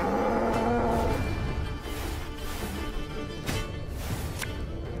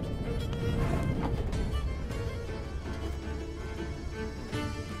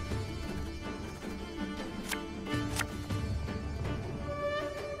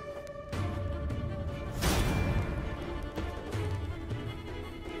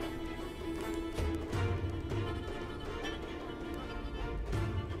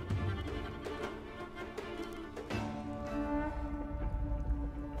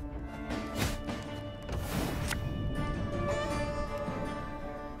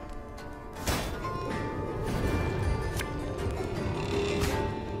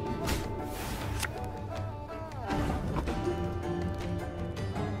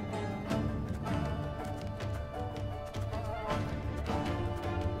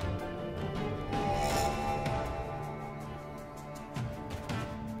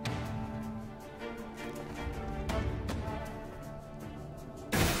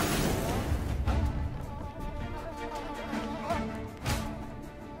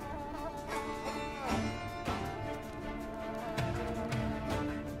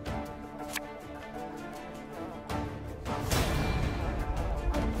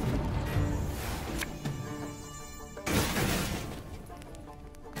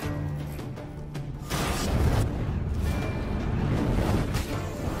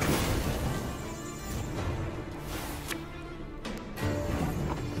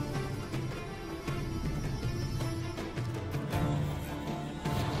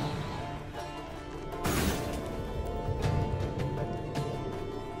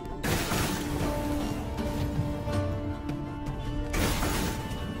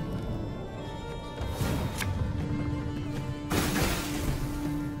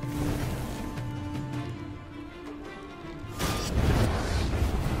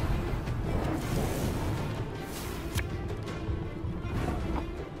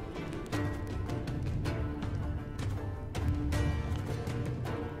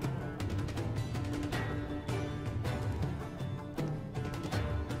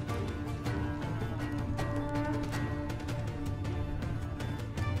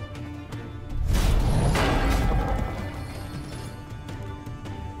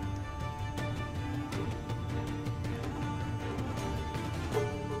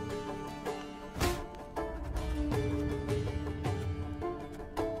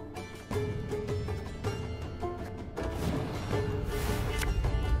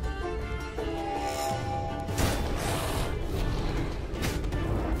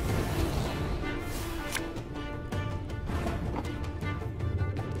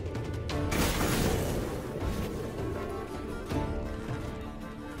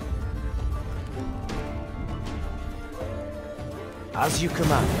 As you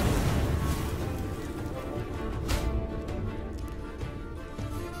command.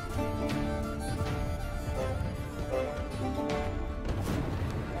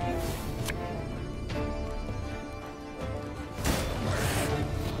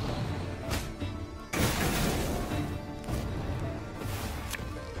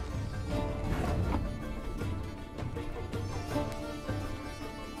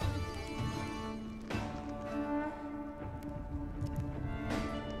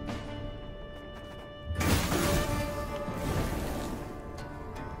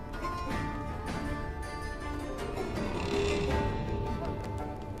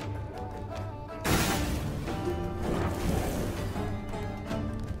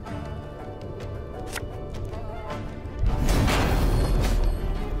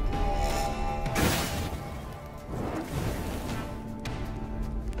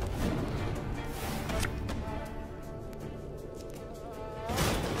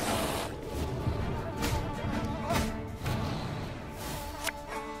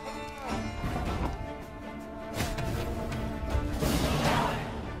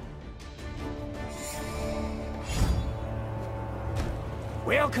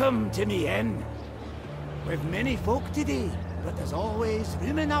 Welcome to me inn. We've many folk today, but there's always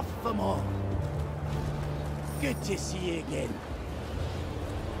room enough for more. Good to see you again.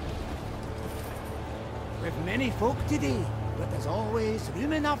 We've many folk today, but there's always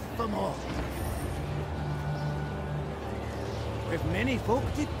room enough for more. We've many folk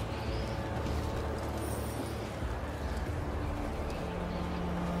today.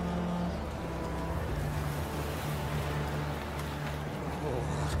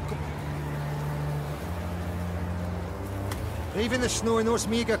 Braving the snow in those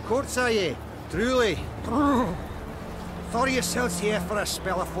meagre courts, are ye? Truly. Thought yourselves here for a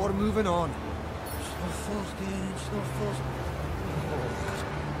spell afore moving on.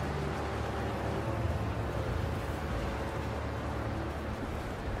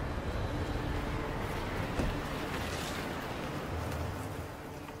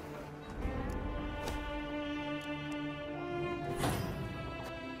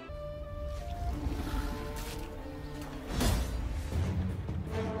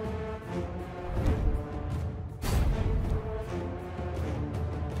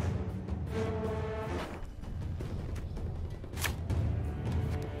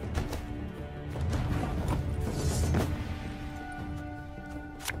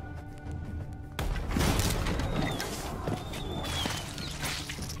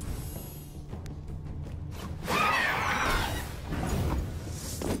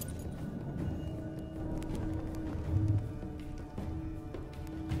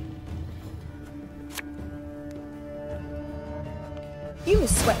 You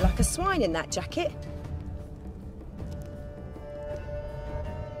must sweat like a swine in that jacket.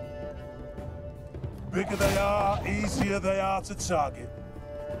 Bigger they are, easier they are to target.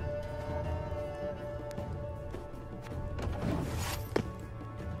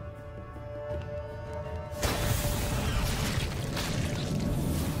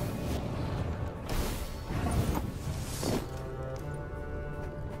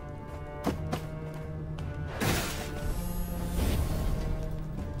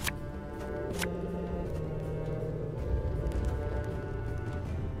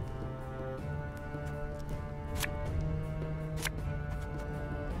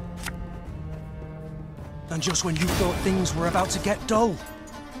 And just when you thought things were about to get dull.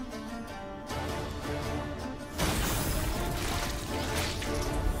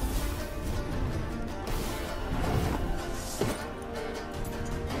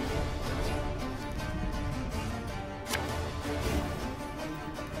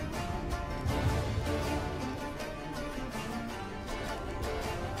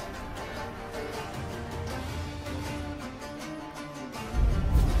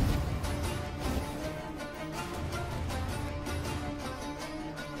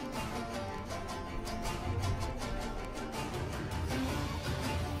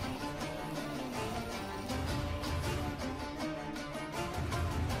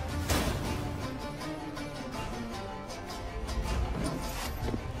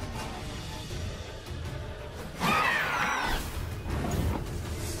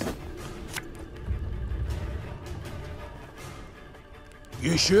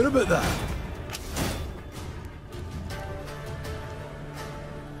 You sure about that?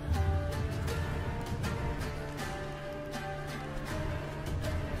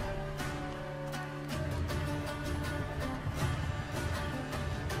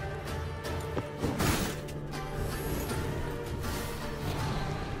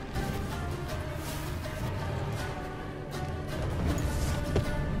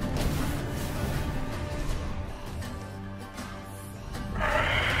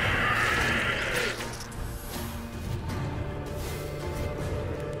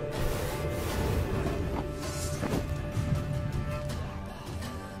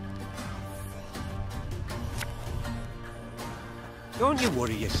 Don't you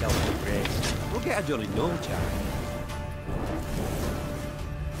worry yourself with Grace. We'll get her done in no time.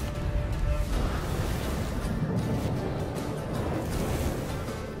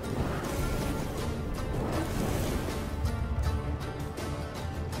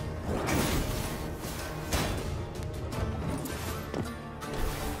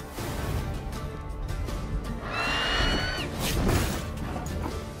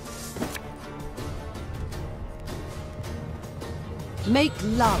 Make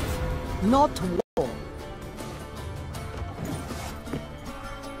love, not war.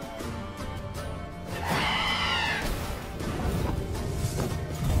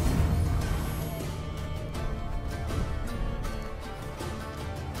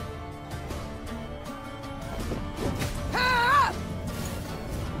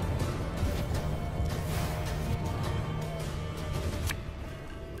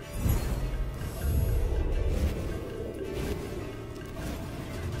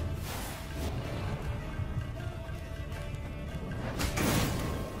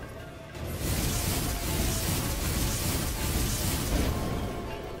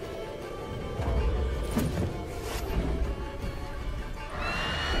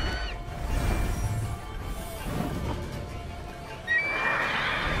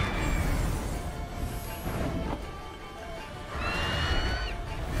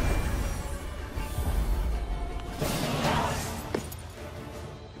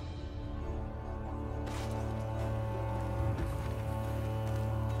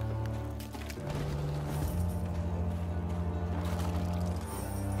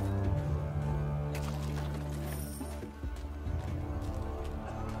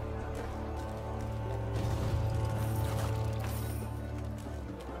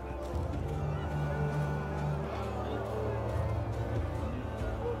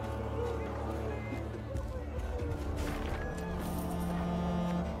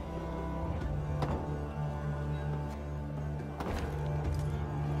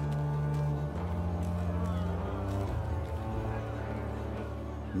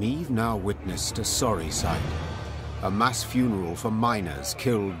 Meve now witnessed a sorry sight. A mass funeral for miners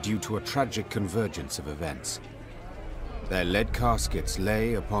killed due to a tragic convergence of events. Their lead caskets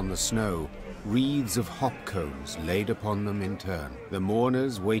lay upon the snow, wreaths of hop cones laid upon them in turn. The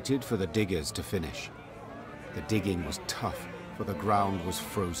mourners waited for the diggers to finish. The digging was tough, for the ground was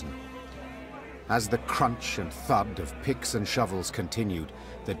frozen. As the crunch and thud of picks and shovels continued,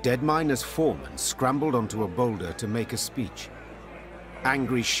 the dead miner's foreman scrambled onto a boulder to make a speech.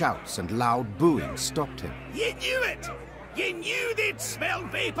 Angry shouts and loud booing stopped him. You knew it! You knew they'd smell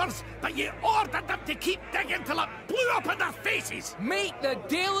vapours, but you ordered them to keep digging till it blew up in their faces! Make the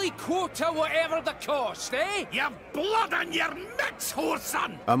daily quota whatever the cost, eh? You've blood on your mitts,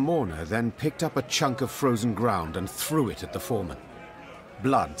 whoreson! A mourner then picked up a chunk of frozen ground and threw it at the foreman.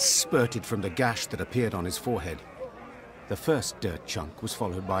 Blood spurted from the gash that appeared on his forehead. The first dirt chunk was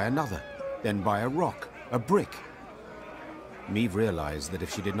followed by another, then by a rock, a brick. Meve realized that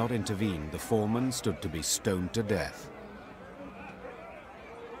if she did not intervene, the foreman stood to be stoned to death.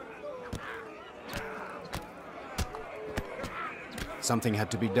 Something had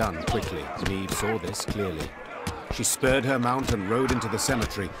to be done quickly. Meve saw this clearly. She spurred her mount and rode into the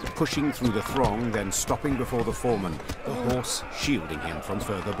cemetery, pushing through the throng, then stopping before the foreman, the horse shielding him from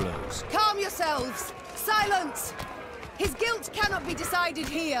further blows. Calm yourselves! Silence! His guilt cannot be decided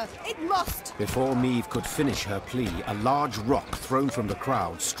here. It must! Before Meve could finish her plea, a large rock thrown from the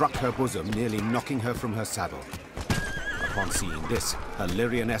crowd struck her bosom, nearly knocking her from her saddle. Upon seeing this, her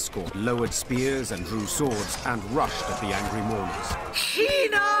Lyrian escort lowered spears and drew swords and rushed at the angry mourners.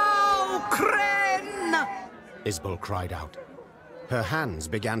 Shino Kren! Isbel cried out. Her hands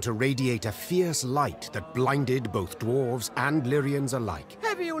began to radiate a fierce light that blinded both dwarves and Lyrians alike.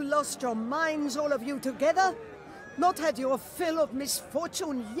 Have you lost your minds, all of you together? Not had your fill of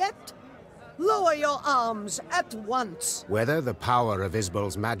misfortune yet? Lower your arms at once. Whether the power of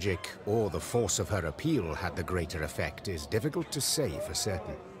Isbel's magic or the force of her appeal had the greater effect is difficult to say for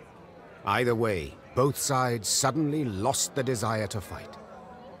certain. Either way, both sides suddenly lost the desire to fight.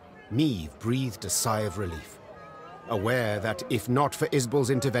 Meve breathed a sigh of relief, aware that if not for Isbel's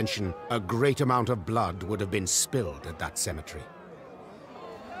intervention, a great amount of blood would have been spilled at that cemetery.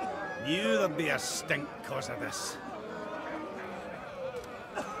 Knew there'd be a stink cause of this.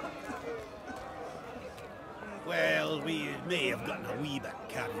 Well, we may have gotten a wee bit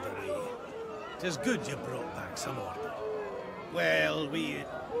carried away. 'Tis good you brought back some order. Well, we...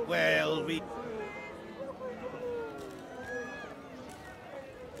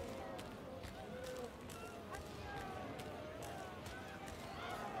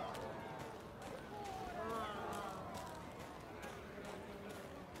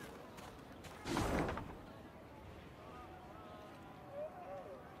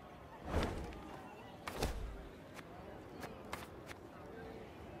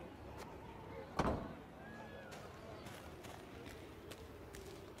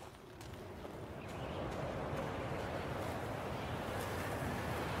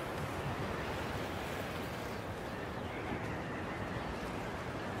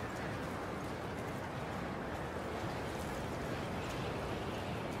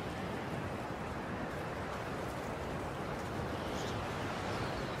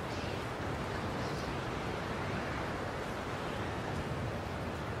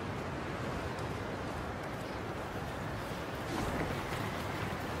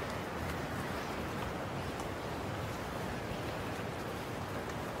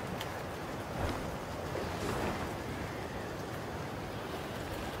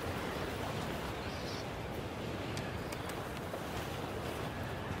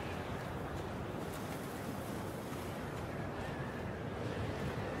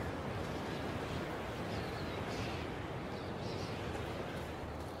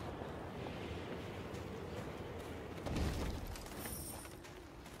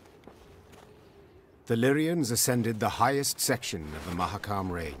 The Lyrians ascended the highest section of the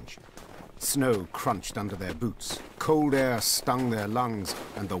Mahakam range. Snow crunched under their boots, cold air stung their lungs,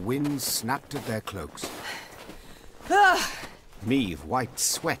 and the wind snapped at their cloaks. Meve wiped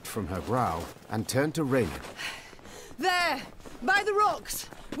sweat from her brow and turned to Reynard. There! By the rocks!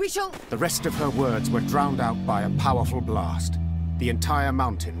 We shall... The rest of her words were drowned out by a powerful blast. The entire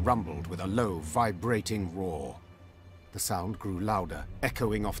mountain rumbled with a low, vibrating roar. The sound grew louder,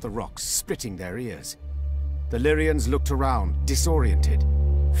 echoing off the rocks, splitting their ears. The Lyrians looked around, disoriented.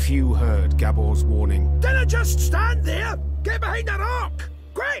 Few heard Gabor's warning. Dinna just stand there! Get behind the rock!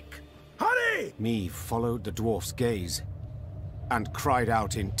 Quick! Hurry! Meve followed the dwarf's gaze and cried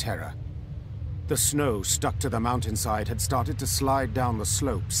out in terror. The snow stuck to the mountainside had started to slide down the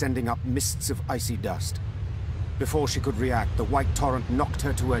slope, sending up mists of icy dust. Before she could react, the white torrent knocked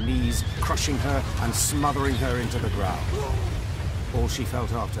her to her knees, crushing her and smothering her into the ground. All she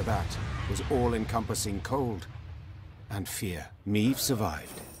felt after that was all-encompassing cold and fear. Meve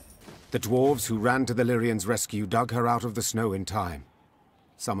survived. The dwarves who ran to the Lyrians' rescue dug her out of the snow in time.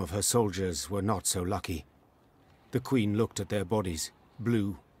 Some of her soldiers were not so lucky. The Queen looked at their bodies,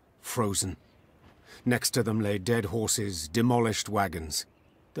 blue, frozen. Next to them lay dead horses, demolished wagons.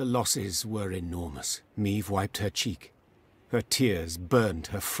 The losses were enormous. Meve wiped her cheek. Her tears burned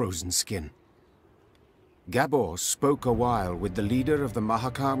her frozen skin. Gabor spoke a while with the leader of the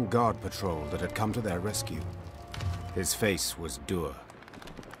Mahakam guard patrol that had come to their rescue. His face was dour.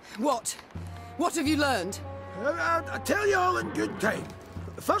 What? What have you learned? I tell you all in good time.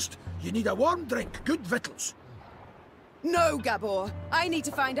 First, you need a warm drink, good victuals. No, Gabor. I need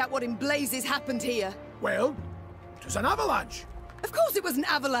to find out what in blazes happened here. Well, it was an avalanche. Of course it was an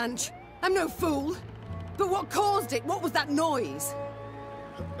avalanche. I'm no fool. But what caused it? What was that noise?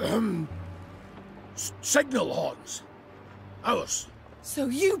 Signal horns. Ours. So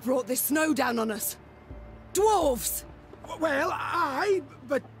you brought this snow down on us? Dwarves! Well, aye,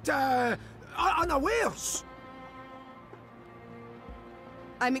 but, unawares.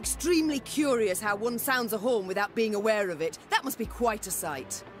 I'm extremely curious how one sounds a horn without being aware of it. That must be quite a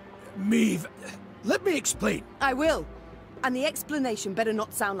sight. Meve, let me explain. I will. And the explanation better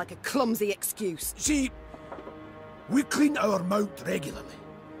not sound like a clumsy excuse. See, we clean our mount regularly.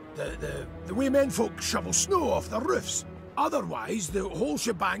 The way menfolk shovel snow off their roofs. Otherwise, the whole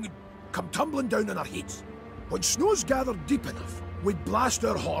shebang would come tumbling down on our heads. When snow's gathered deep enough, we'd blast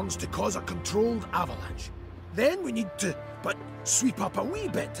our horns to cause a controlled avalanche. Then we need to, sweep up a wee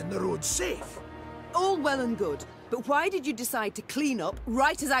bit and the road's safe. All well and good, but why did you decide to clean up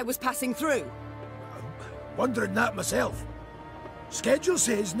right as I was passing through? I'm wondering that myself. Schedule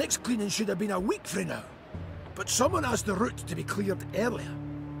says next cleaning should have been a week from now, but someone asked the route to be cleared earlier.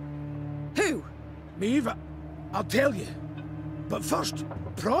 Who? Meve, I'll tell you. But first,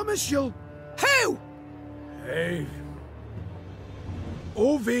 promise you'll... Who? Hey.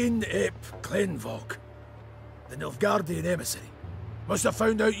 Owain ep Clenvog, the Nilfgaardian emissary. Must have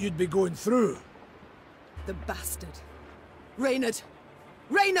found out you'd be going through. The bastard. Reynard!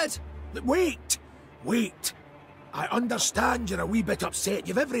 Reynard! Wait! Wait! I understand you're a wee bit upset,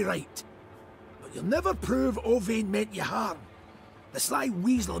 you've every right. But you'll never prove Owain meant you harm. The sly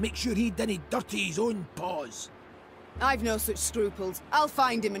weasel will make sure he didn't dirty his own paws. I've no such scruples. I'll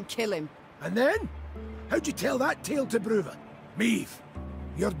find him and kill him. And then? How'd you tell that tale to Bruver? Meve,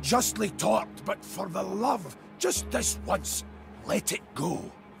 you're justly taught, but for the love, just this once, let it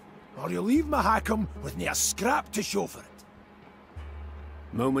go. Or you'll leave Mahakam with near a scrap to show for it.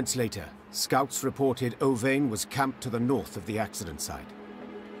 Moments later, scouts reported Owain was camped to the north of the accident site.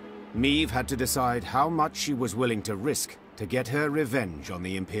 Meve had to decide how much she was willing to risk to get her revenge on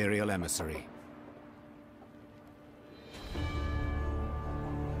the Imperial emissary.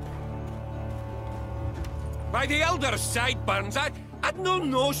 By the Elder's sideburns, I'd no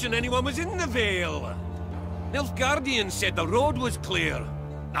notion anyone was in the Vale. Nilfgaardians said the road was clear.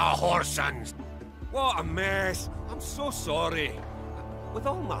 Ah, whoresons! What a mess! I'm so sorry. With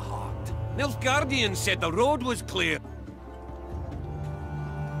all my heart. Nilfgaardians said the road was clear.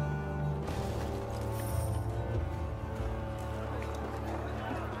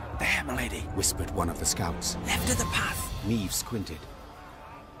 There, milady, whispered one of the scouts. Left of the path. Meve squinted.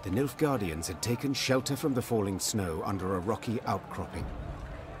 The Nilfgaardians had taken shelter from the falling snow under a rocky outcropping.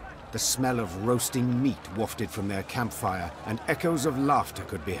 The smell of roasting meat wafted from their campfire, and echoes of laughter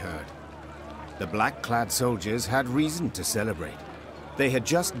could be heard. The black-clad soldiers had reason to celebrate. They had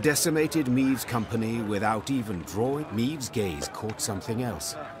just decimated Meve's company without even drawing. Meve's gaze caught something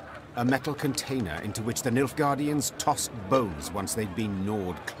else. A metal container into which the Nilfgaardians tossed bones once they'd been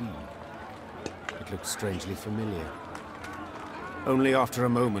gnawed clean. It looked strangely familiar. Only after a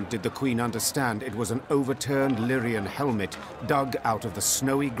moment did the Queen understand it was an overturned Lyrian helmet dug out of the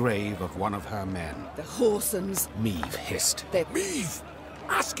snowy grave of one of her men. The whoresons. Meve hissed. Meve!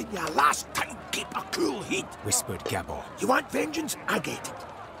 Asking you last time, keep a cool head, whispered Gabor. You want vengeance? I get it.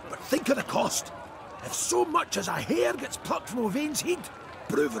 But think of the cost. If so much as a hair gets plucked from Owain's head,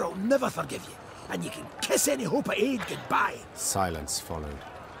 Bruver will never forgive you, and you can kiss any hope of aid goodbye. Silence followed,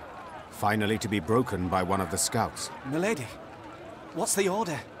 finally to be broken by one of the scouts. Milady, what's the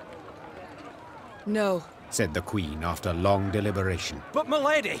order? No, said the Queen after long deliberation. But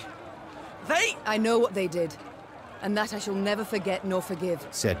milady, I know what they did. And that I shall never forget nor forgive,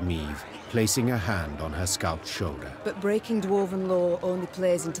 said Meve, placing a hand on her scout's shoulder. But breaking Dwarven law only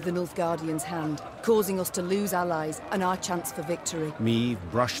plays into the Nilfgaardian's hand, causing us to lose allies and our chance for victory. Meve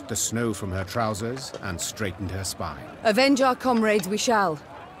brushed the snow from her trousers and straightened her spine. Avenge our comrades we shall.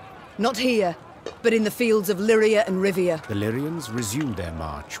 Not here, but in the fields of Lyria and Rivia. The Lyrians resumed their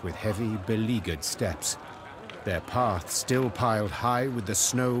march with heavy, beleaguered steps. Their path still piled high with the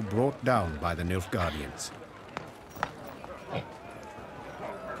snow brought down by the Nilfgaardians.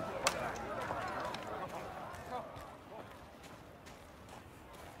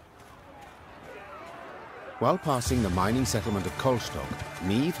 While passing the mining settlement of Kolstock,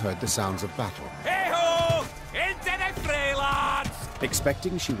 Meve heard the sounds of battle. Hey-ho! Into the fray, lads!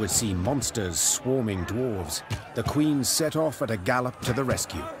 Expecting she would see monsters swarming dwarves, the Queen set off at a gallop to the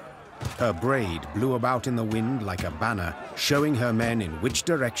rescue. Her braid blew about in the wind like a banner, showing her men in which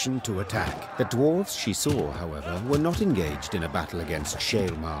direction to attack. The dwarves she saw, however, were not engaged in a battle against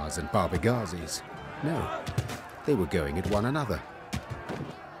Shaelmars and Barbagazes. No, they were going at one another.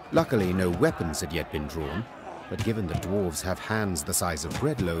 Luckily, no weapons had yet been drawn, but given the dwarves have hands the size of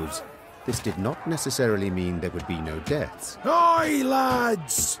bread loaves, this did not necessarily mean there would be no deaths. Oi,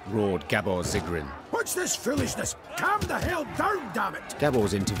 lads! Roared Gabor Zigrin. What's this foolishness? Calm the hell down, damn it!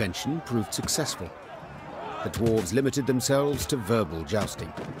 Gabor's intervention proved successful. The dwarves limited themselves to verbal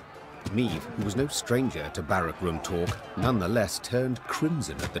jousting. Meve, who was no stranger to barrack room talk, nonetheless turned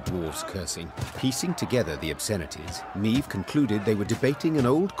crimson at the dwarves' cursing. Piecing together the obscenities, Meve concluded they were debating an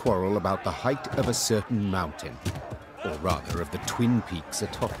old quarrel about the height of a certain mountain, or rather of the twin peaks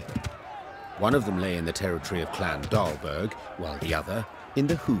atop it. One of them lay in the territory of Clan Dahlberg, while the other in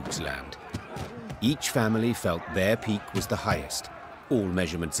the Hoogsland. Each family felt their peak was the highest, all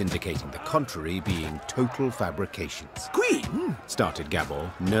measurements indicating the contrary being total fabrications. Queen? Started Gabor,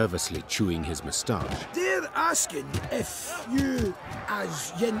 nervously chewing his moustache. They're asking if you,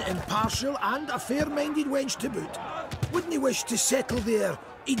 as yin impartial and a fair-minded wench to boot, wouldn't wish to settle their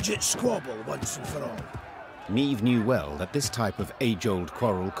Egypt squabble once and for all? Meve knew well that this type of age-old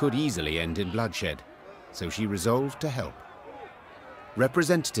quarrel could easily end in bloodshed, so she resolved to help.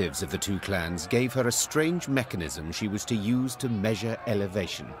 Representatives of the two clans gave her a strange mechanism she was to use to measure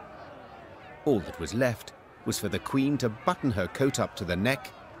elevation. All that was left was for the Queen to button her coat up to the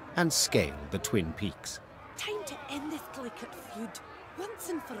neck and scale the twin peaks. Time to end this Glicot feud, once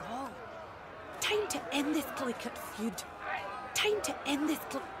and for all. Time to end this Glicot feud. Time to end this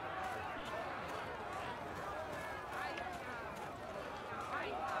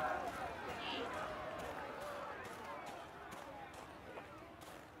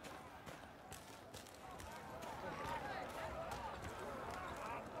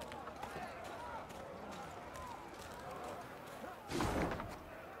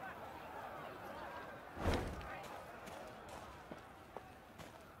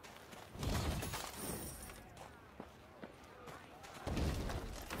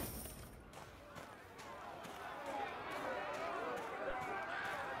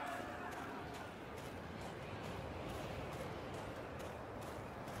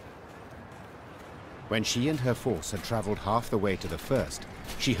When she and her force had travelled half the way to the first,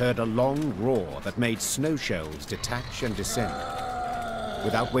 she heard a long roar that made snow shells detach and descend.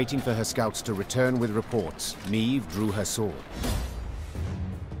 Without waiting for her scouts to return with reports, Meve drew her sword.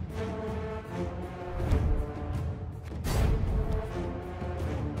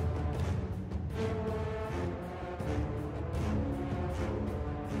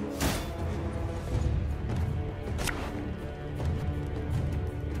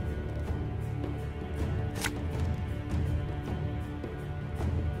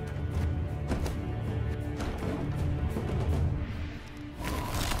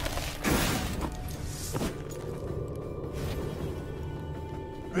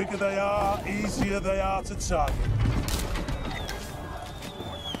 Bigger they are, easier they are to target.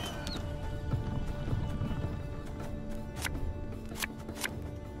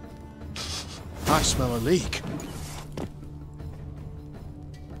 I smell a leak.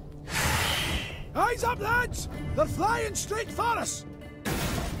 Eyes up, lads! They're flying straight for us!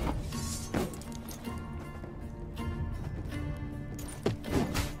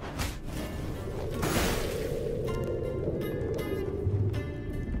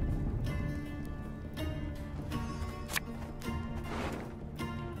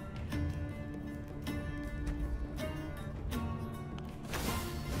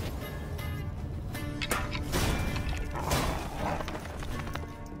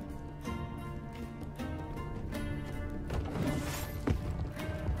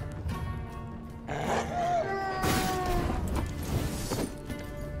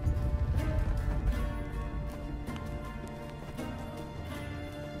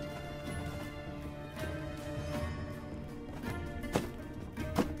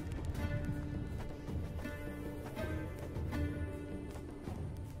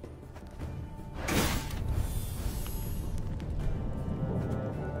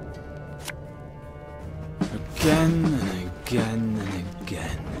 Again and again and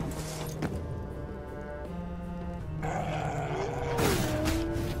again.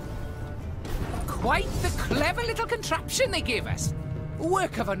 Quite the clever little contraption they gave us.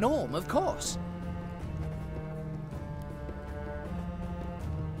 Work of a gnome, of course.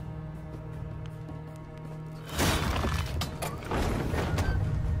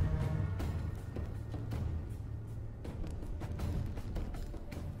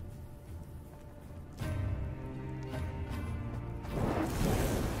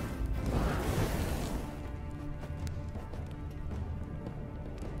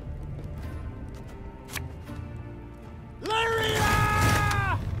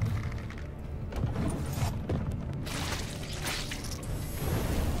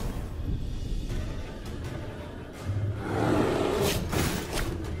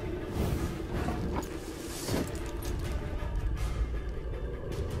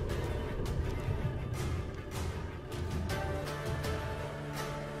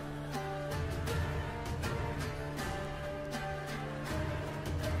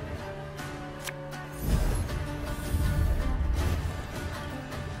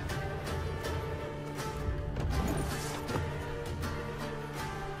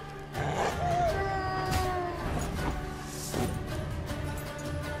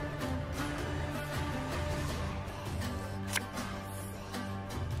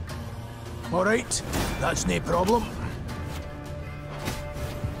 All right, that's no problem.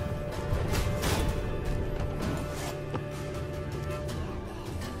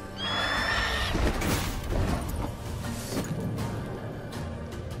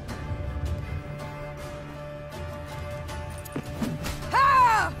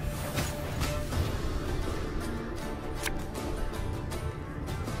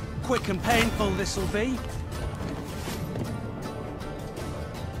 Quick and painful this'll be.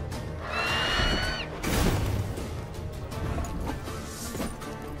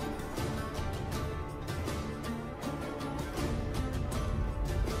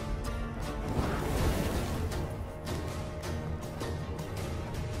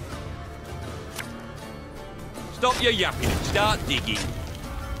 Stop your yapping and start digging.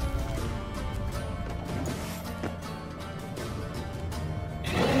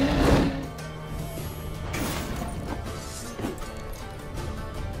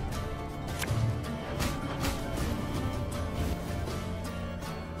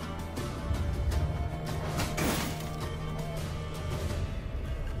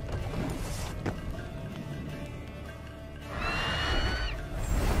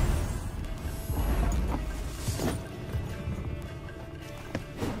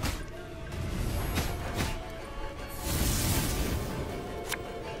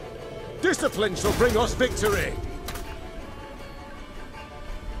 Discipline shall bring us victory!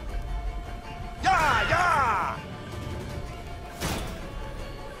 Yeah, yeah!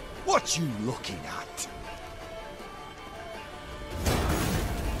 What you looking at?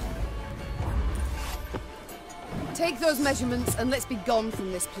 Take those measurements and let's be gone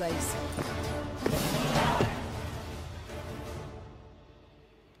from this place.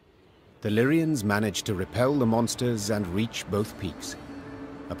 The Lyrians managed to repel the monsters and reach both peaks.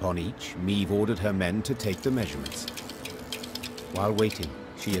 Upon each, Meve ordered her men to take the measurements. While waiting,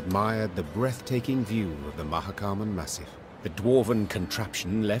 she admired the breathtaking view of the Mahakam Massif. The dwarven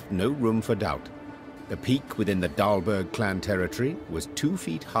contraption left no room for doubt. The peak within the Dahlberg clan territory was 2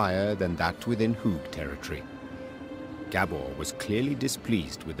 feet higher than that within Hoog territory. Gabor was clearly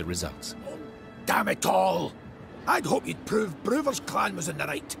displeased with the results. Damn it all! I'd hoped you'd prove Brewer's clan was in the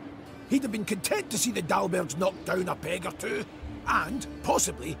right. He'd have been content to see the Dahlbergs knocked down a peg or two. And,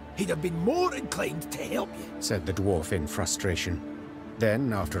 possibly, he'd have been more inclined to help you, said the dwarf in frustration.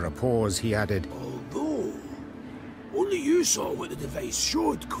 Then, after a pause, he added, Although, only you saw what the device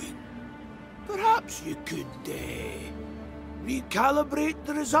showed, Queen. Perhaps you could, recalibrate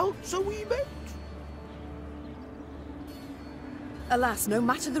the results a wee bit? Alas, no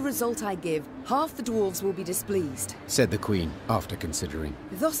matter the result I give, half the dwarves will be displeased, said the Queen, after considering.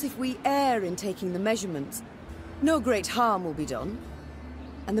 Thus, if we err in taking the measurements, no great harm will be done,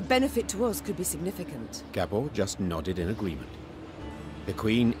 and the benefit to us could be significant. Gabor just nodded in agreement. The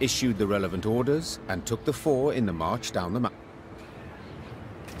Queen issued the relevant orders and took the 4 in the march down the mountain.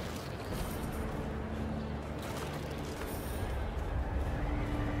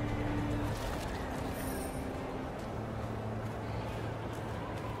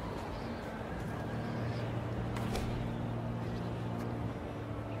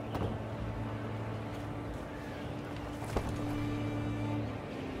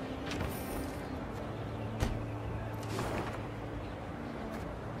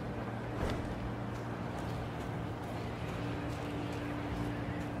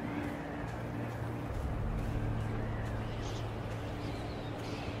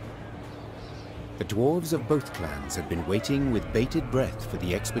 The dwarves of both clans had been waiting with bated breath for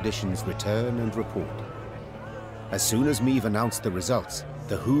the expedition's return and report. As soon as Meave announced the results,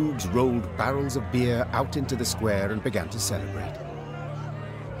 the Hoogs rolled barrels of beer out into the square and began to celebrate.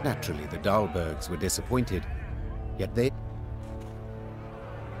 Naturally, the Dahlbergs were disappointed, yet they...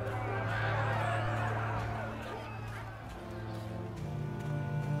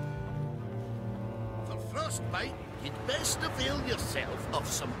 For frostbite, you'd best avail yourself of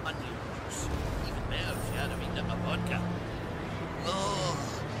some onion juice. Even better if you had a wee nip of vodka.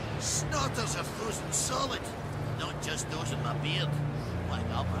 Oh, snorters are frozen solid. Not just those in my beard. Why,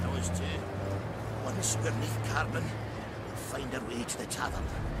 not my nose too. Once we're neath Carbon, we'll find our way to the tavern.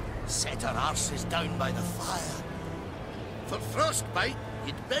 Set our arses down by the fire. For frostbite,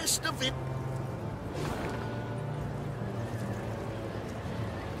 you'd best avail...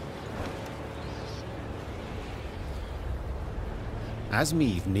 As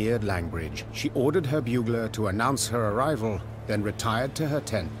Meave neared Langbridge, she ordered her bugler to announce her arrival, then retired to her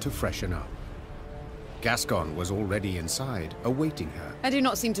tent to freshen up. Gascon was already inside, awaiting her. I do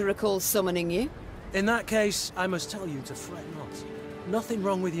not seem to recall summoning you. In that case, I must tell you to fret not. Nothing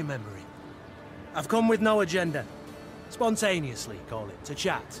wrong with your memory. I've come with no agenda. Spontaneously, call it, to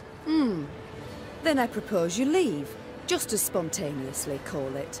chat. Then I propose you leave. Just as spontaneously,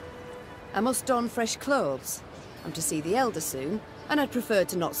 call it. I must don fresh clothes. I'm to see the Elder soon, and I'd prefer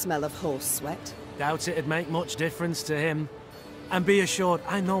to not smell of horse sweat. Doubt it'd make much difference to him. And be assured,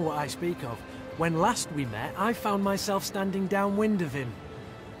 I know what I speak of. When last we met, I found myself standing downwind of him.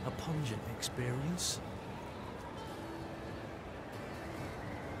 A pungent experience.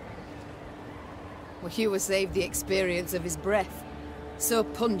 Well, Hugh was saved the experience of his breath. So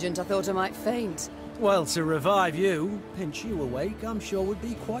pungent I thought I might faint. Well, to revive you, pinch you awake, I'm sure would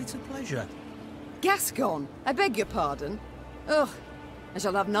be quite a pleasure. Gascon, I beg your pardon. Ugh, I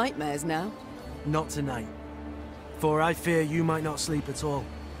shall have nightmares now. Not tonight. For I fear you might not sleep at all.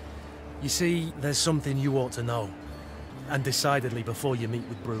 You see, there's something you ought to know. And decidedly before you meet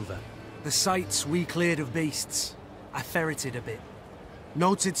with Bruver. The sites we cleared of beasts. I ferreted a bit.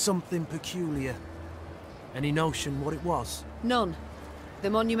 Noted something peculiar. Any notion what it was? None. The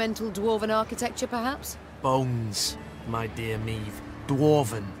monumental dwarven architecture, perhaps? Bones, my dear Meave.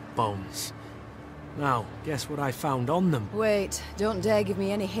 Dwarven bones. Now, guess what I found on them? Wait, don't dare give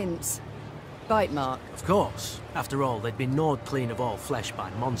me any hints. Bite mark. Of course. After all, they'd been gnawed clean of all flesh by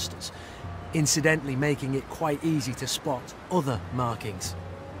monsters, incidentally making it quite easy to spot other markings.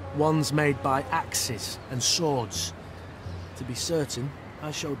 Ones made by axes and swords. To be certain,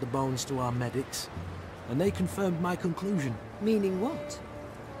 I showed the bones to our medics, and they confirmed my conclusion. Meaning what?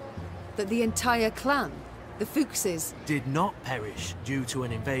 That the entire clan, the Fuchses, did not perish due to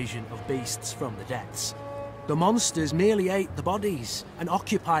an invasion of beasts from the depths. The monsters merely ate the bodies and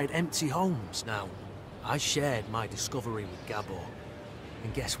occupied empty homes. Now, I shared my discovery with Gabor,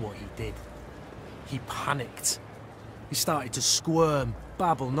 and guess what he did? He panicked. He started to squirm,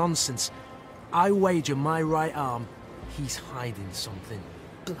 babble nonsense. I wager my right arm, he's hiding something.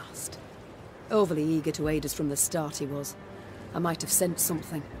 Blast. Overly eager to aid us from the start he was. I might have sent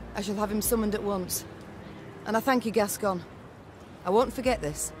something. I shall have him summoned at once. And I thank you, Gascon. I won't forget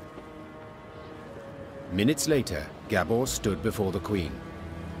this. Minutes later, Gabor stood before the Queen.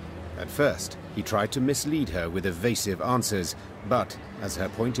 At first, he tried to mislead her with evasive answers, but as her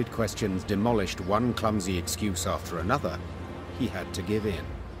pointed questions demolished one clumsy excuse after another, he had to give in.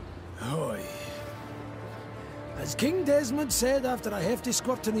 Oi. As King Desmond said after a hefty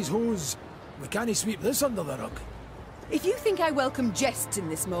squirt in his hose, we can't sweep this under the rug. If you think I welcome jests in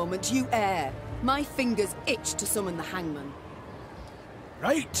this moment, you err. My fingers itch to summon the hangman.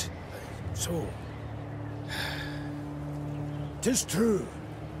 Right. So... 'tis true.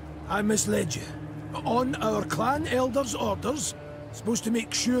 I misled you. On our clan elder's orders, supposed to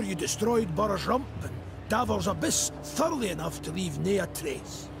make sure you destroyed Burr's Rump and Davor's Abyss thoroughly enough to leave nae a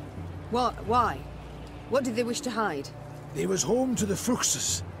trace. What? Why? What did they wish to hide? They was home to the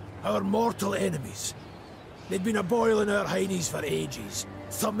Fuchses, our mortal enemies. They'd been a-boiling our heinies for ages,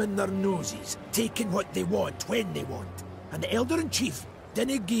 thumbing their noses, taking what they want when they want, and the Elder-in-Chief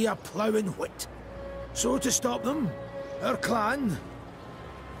didn't gie a ploughing whit. So to stop them, our clan,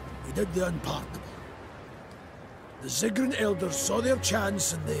 we did the unpardonable. The Ziggurin elders saw their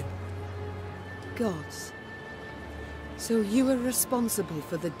chance and they... Gods. So you were responsible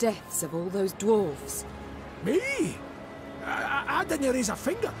for the deaths of all those dwarves? Me? I didn't raise a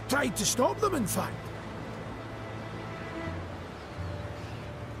finger. Tried to stop them, in fact.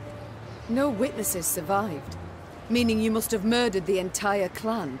 No witnesses survived, meaning you must have murdered the entire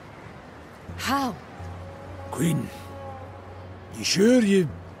clan. How? Queen, you sure you...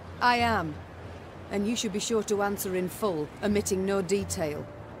 I am. And you should be sure to answer in full, omitting no detail.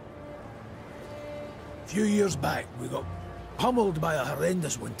 A few years back, we got pummeled by a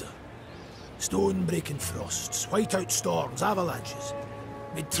horrendous winter. Stone-breaking frosts, whiteout storms, avalanches.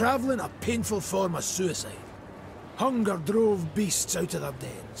 Made travelling a painful form of suicide. Hunger drove beasts out of their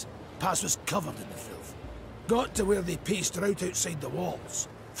dens. Pass was covered in the filth. Got to where they paced right outside the walls.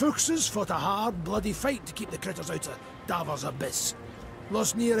 Fuchses fought a hard, bloody fight to keep the critters out of Davar's abyss.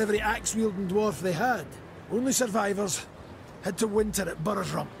 Lost near every axe-wielding dwarf they had. Only survivors had to winter at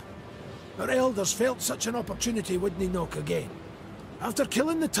Burr's Rump. Our elders felt such an opportunity wouldn't knock again. After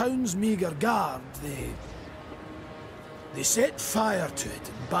killing the town's meagre guard, they set fire to it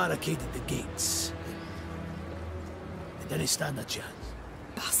and barricaded the gates. They didn't stand a chance.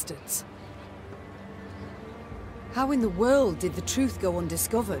 Bastards. How in the world did the truth go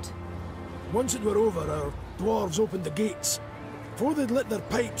undiscovered? Once it were over, our dwarves opened the gates. Before they'd lit their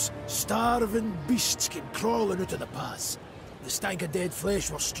pipes, starving beasts came crawling out of the pass. The stank of dead flesh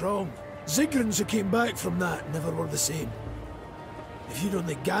were strong. Zigrins who came back from that never were the same. If you'd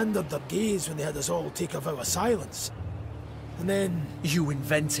only gandered their gaze when they had us all take a vow of silence. And then... You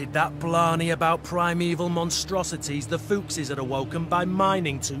invented that blarney about primeval monstrosities the Fuchses had awoken by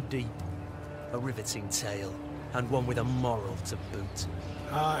mining too deep. A riveting tale, and one with a moral to boot.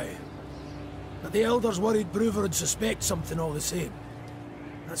 Aye. But the elders worried Bruver would suspect something all the same.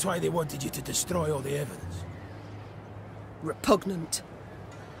 That's why they wanted you to destroy all the evidence. Repugnant.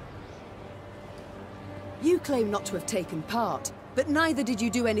 You claim not to have taken part, but neither did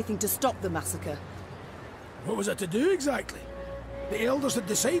you do anything to stop the massacre. What was I to do exactly? The elders had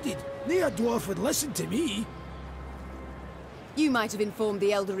decided. Nae a dwarf would listen to me. You might have informed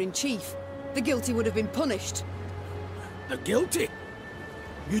the Elder-in-Chief. The guilty would have been punished. The guilty?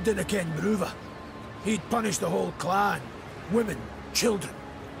 You didn't ken Bruver. He'd punish the whole clan. Women, children.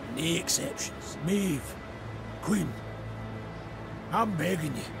 Nae exceptions. Maeve. Queen. I'm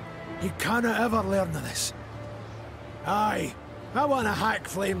begging you. He canna ever learn of this. Aye, I want a hack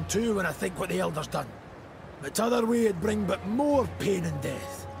flame too when I think what the Elder's done. But t'other way it'd bring but more pain and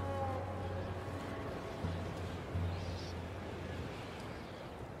death.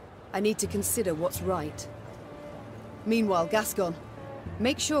 I need to consider what's right. Meanwhile, Gascon,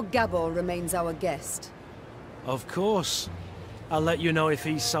 make sure Gabor remains our guest. Of course. I'll let you know if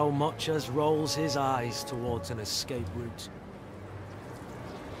he so much as rolls his eyes towards an escape route.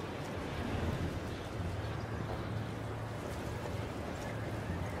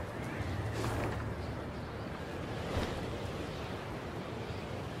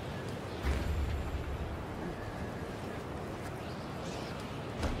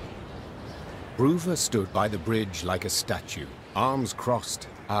 Bruver stood by the bridge like a statue, arms crossed,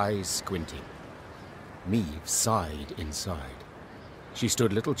 eyes squinting. Maeve sighed inside. She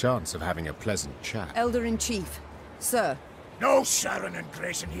stood little chance of having a pleasant chat. Elder-in-Chief, sir. No Sharon and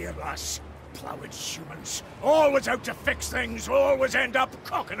Grayson here, lass. Ploughing humans. Always out to fix things, always end up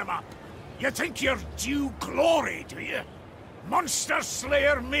cocking them up. You think you're due glory, do you? Monster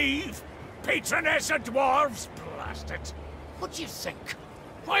Slayer Maeve? Patroness of dwarves? Blast it. What do you think?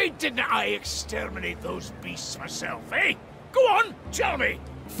 Why didn't I exterminate those beasts myself, eh? Go on, tell me!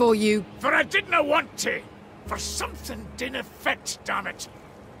 For you. For I didn't want to. For something didn't fit, damn it.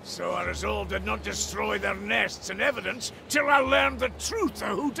 So I resolved to not destroy their nests and evidence till I learned the truth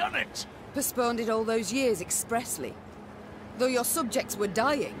of who done it. Postponed it all those years expressly. Though your subjects were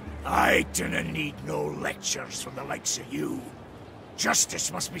dying. I didn't need no lectures from the likes of you.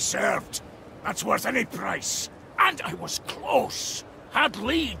 Justice must be served. That's worth any price. And I was close. Had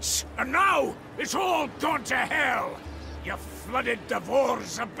leads, and now it's all gone to hell. You flooded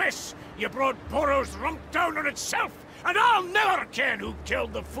Davor's abyss. You brought Burr's Rump down on itself, and I'll never ken who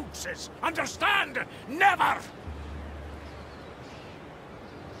killed the Fuchses. Understand? Never!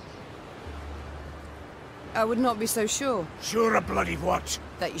 I would not be so sure. Sure of bloody what?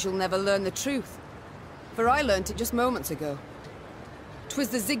 That you shall never learn the truth. For I learnt it just moments ago. 'Twas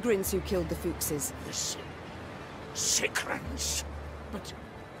the Zigrins who killed the Fuchses. The Zigrins? But,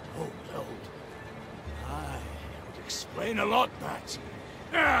 oh Lord. Aye, it would explain a lot, that.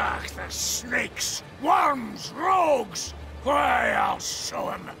 Ah, the snakes, worms, rogues! Why, I'll show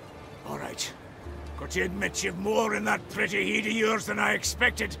 'em. All right. Got to admit you've more in that pretty head of yours than I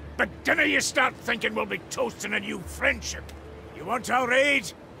expected, but dinna you start thinking we'll be toasting a new friendship. You want our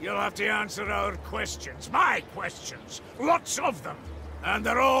aid? You'll have to answer our questions. My questions. Lots of them. And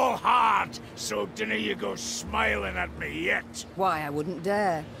they're all hard, so dinna you go smiling at me yet. Why, I wouldn't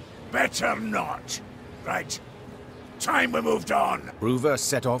dare. Better not. Right. Time we moved on. Bruver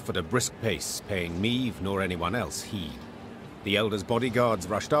set off at a brisk pace, paying Maeve nor anyone else heed. The Elder's bodyguards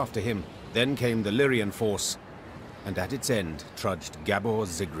rushed after him, Then came the Lyrian force, and at its end trudged Gabor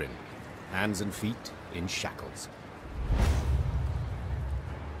Zigrin, hands and feet in shackles.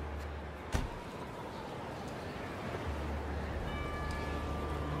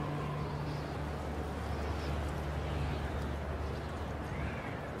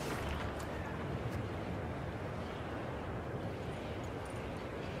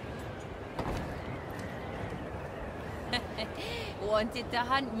 Wanted to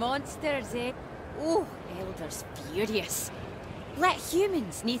hunt monsters, eh? Oh, Elder's furious. Let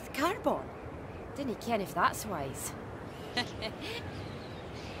humans neath carbon. Dinna ken if that's wise.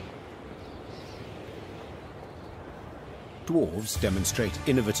 Dwarves demonstrate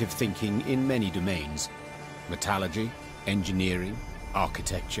innovative thinking in many domains. Metallurgy, engineering,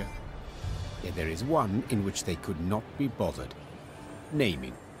 architecture. Yet there is one in which they could not be bothered.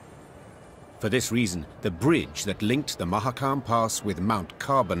 Naming. For this reason, the bridge that linked the Mahakam Pass with Mount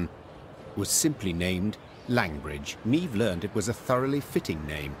Carbon was simply named Langbridge. Meve learned it was a thoroughly fitting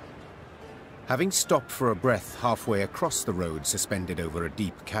name. Having stopped for a breath halfway across the road suspended over a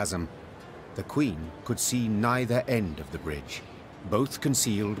deep chasm, the Queen could see neither end of the bridge, both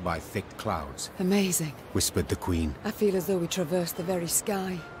concealed by thick clouds. Amazing, whispered the Queen. I feel as though we traversed the very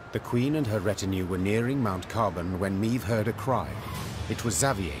sky. The Queen and her retinue were nearing Mount Carbon when Meve heard a cry. It was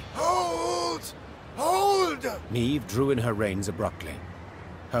Xavier. Hold! Hold! Meve drew in her reins abruptly.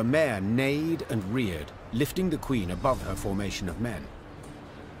 Her mare neighed and reared, lifting the Queen above her formation of men.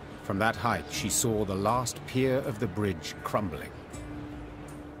 From that height, she saw the last pier of the bridge crumbling.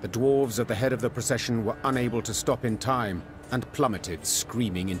 The dwarves at the head of the procession were unable to stop in time and plummeted,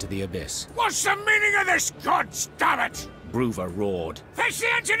 screaming into the abyss. What's the meaning of this, goddammit? Bruva roared. Fetch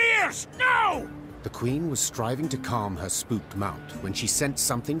the engineers! Now! The Queen was striving to calm her spooked mount when she sensed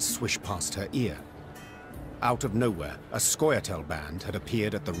something swish past her ear. Out of nowhere, a Scoia'tael band had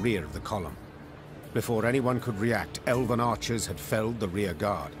appeared at the rear of the column. Before anyone could react, elven archers had felled the rear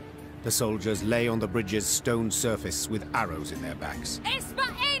guard. The soldiers lay on the bridge's stone surface with arrows in their backs.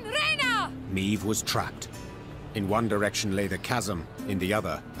 Meve was trapped. In one direction lay the chasm, in the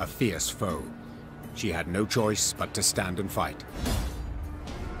other, a fierce foe. She had no choice but to stand and fight.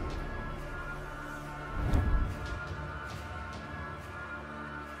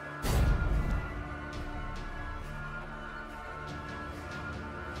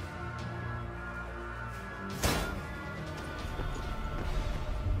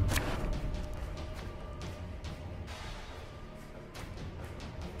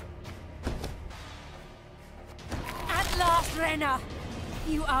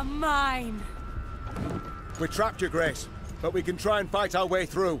 You are mine! We're trapped, Your Grace, but we can try and fight our way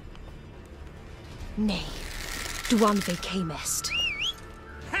through. Nay, Duan ve camest.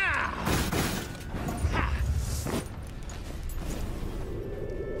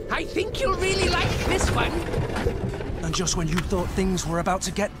 I think you'll really like this one. And just when you thought things were about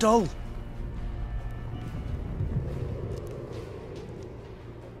to get dull.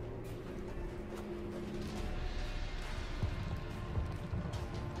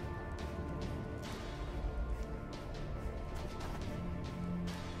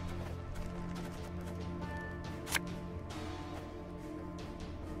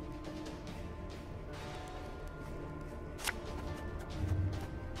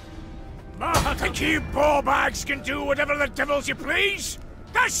 Think you ballbags can do whatever the devils you please?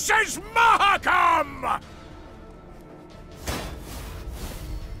 This is Mahakam!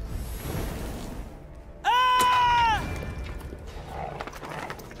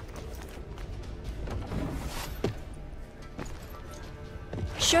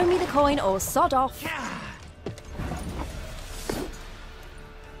 Show me the coin or sod off.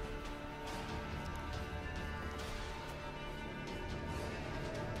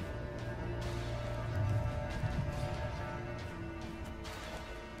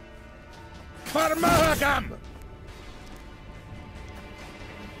 For Mahakam!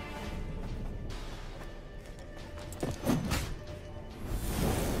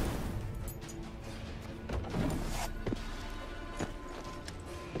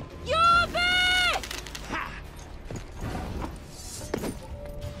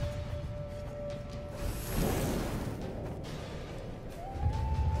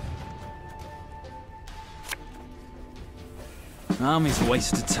 Army's a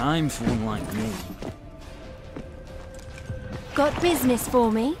waste of time for one like me. Got business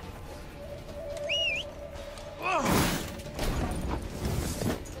for me?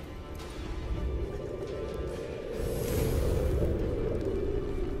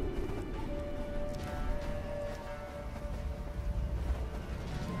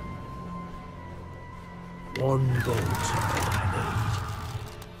 One boat I need.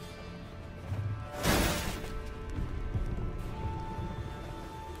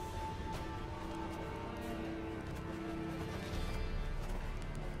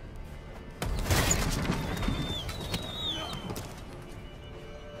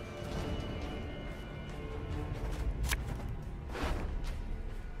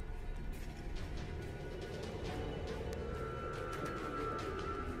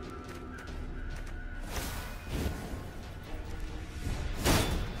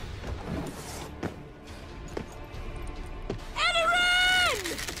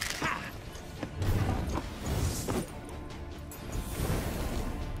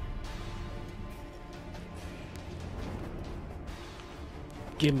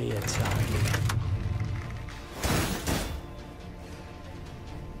 Give me a target.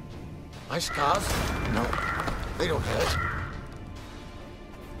 My scars? No, they don't hurt.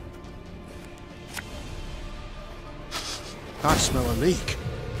 I smell a leak.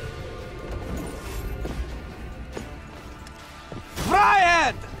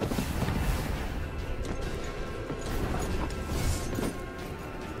 Brian!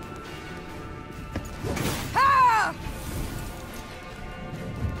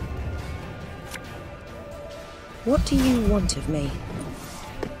 What do you want of me?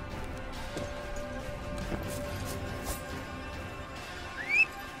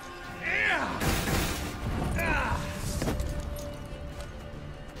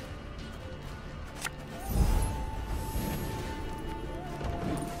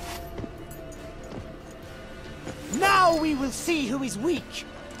 Now we will see who is weak.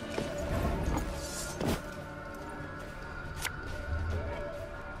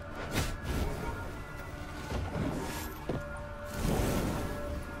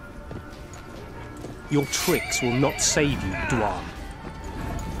 Your tricks will not save you, Dwan.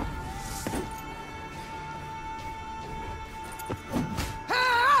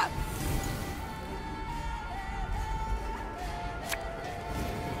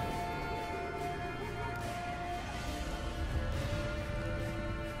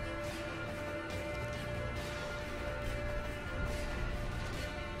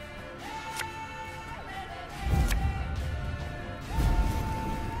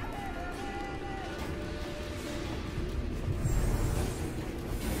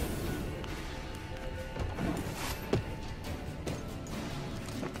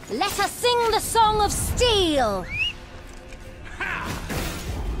 Let us sing the Song of Steel!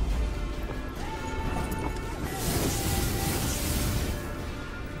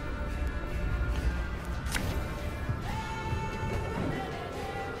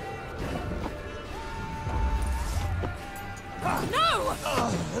 No!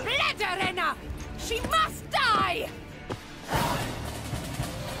 Blederina! She must die!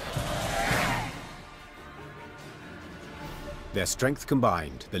 Their strength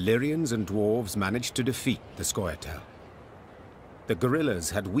combined, the Lyrians and dwarves managed to defeat the Scoia'tael. The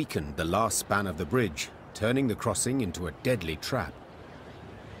guerrillas had weakened the last span of the bridge, turning the crossing into a deadly trap.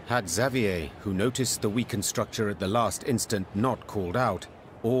 Had Xavier, who noticed the weakened structure at the last instant, not called out,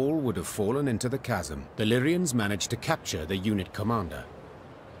 all would have fallen into the chasm. The Lyrians managed to capture the unit commander.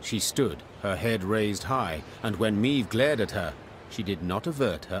 She stood, her head raised high, and when Meve glared at her, she did not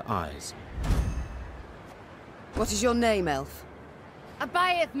avert her eyes. What is your name, elf?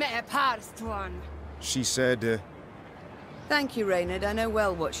 Abayeth me pars, Dwan. She said, Thank you, Reynard. I know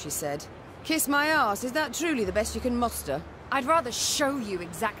well what she said. Kiss my arse, is that truly the best you can muster? I'd rather show you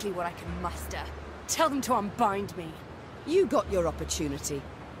exactly what I can muster. Tell them to unbind me. You got your opportunity.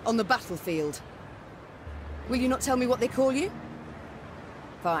 On the battlefield. Will you not tell me what they call you?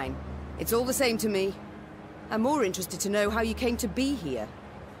 Fine. It's all the same to me. I'm more interested to know how you came to be here.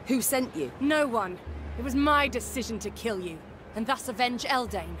 Who sent you? No one. It was my decision to kill you, and thus avenge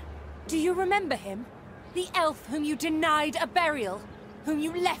Eldain. Do you remember him? The elf whom you denied a burial? Whom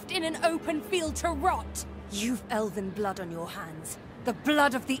you left in an open field to rot? You've elven blood on your hands. The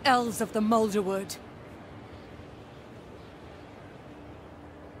blood of the elves of the Moulderwood.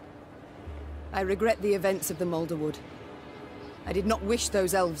 I regret the events of the Moulderwood. I did not wish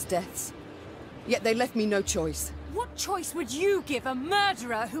those elves' deaths. Yet they left me no choice. What choice would you give a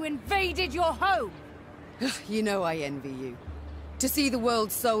murderer who invaded your home? You know I envy you. To see the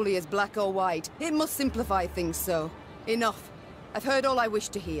world solely as black or white, it must simplify things so. Enough. I've heard all I wish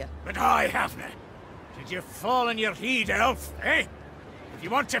to hear. But I haven't. Did you fall in your heed, elf, eh? If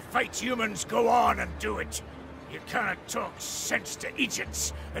you want to fight humans, go on and do it. You cannot talk sense to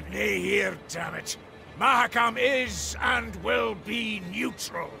Egypts, and nay here, damn it. Mahakam is and will be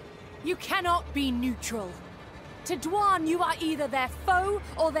neutral. You cannot be neutral. To Dwan, you are either their foe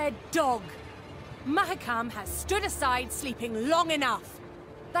or their dog. Mahakam has stood aside, sleeping long enough.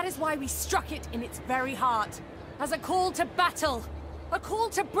 That is why we struck it in its very heart, as a call to battle. A call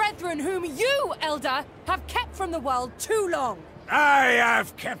to brethren whom you, Elder, have kept from the world too long. I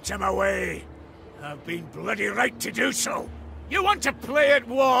have kept him away. I've been bloody right to do so. You want to play at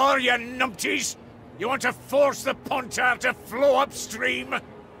war, you numpties? You want to force the Pontar to flow upstream?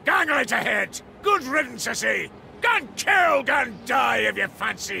 Gang right ahead. Good riddance, I say. Gan kill, gan die if you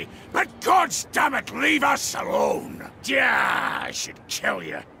fancy, but God's damn it, leave us alone! Yeah, I should kill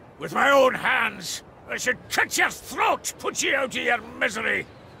you. With my own hands. I should cut your throat, put you out of your misery.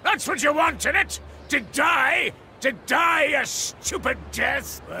 That's what you want, innit? To die? To die a stupid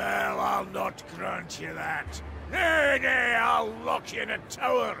death? Well, I'll not grant you that. Nay, nay, I'll lock you in a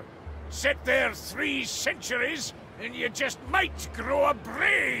tower. Sit there 3 centuries, and you just might grow a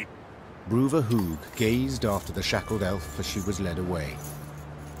brain. Bruva Hoog gazed after the shackled elf as she was led away.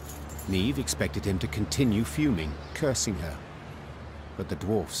 Neve expected him to continue fuming, cursing her. But the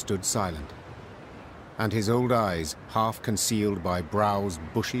dwarf stood silent, and his old eyes, half concealed by brows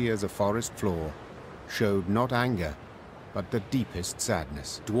bushy as a forest floor, showed not anger, but the deepest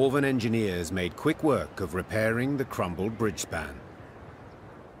sadness. Dwarven engineers made quick work of repairing the crumbled bridge span.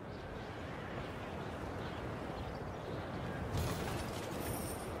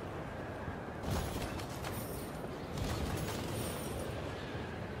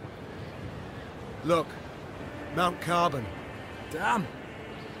 Look, Mount Carbon. Damn.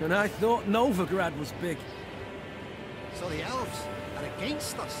 And I thought Novigrad was big. So the elves are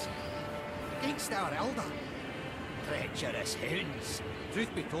against us. Against our elder. Treacherous hounds.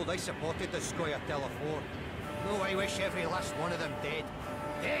 Truth be told, I supported the Scoia'tael afore. No, I wish every last one of them dead.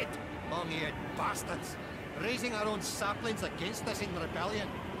 Dead, long-eared bastards. Raising our own saplings against us in rebellion.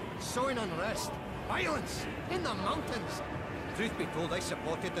 Sowing unrest. Violence. In the mountains. Truth be told, I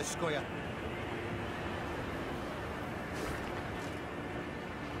supported the Scoia'tael.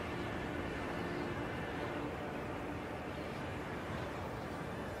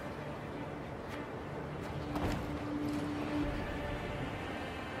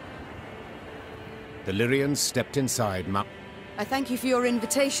 The Lyrians stepped inside Mount... I thank you for your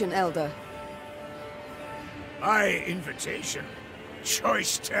invitation, Elder. My invitation?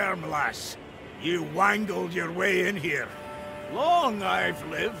 Choice term, lass. You wangled your way in here. Long I've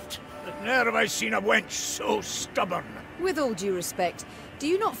lived, but ne'er have I seen a wench so stubborn. With all due respect, do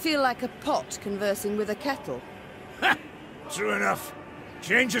you not feel like a pot conversing with a kettle? Ha! True enough.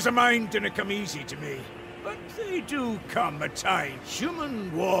 Changes of mind didn't come easy to me. But they do come at times.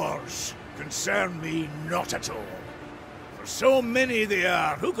 Human wars concern me not at all. For so many they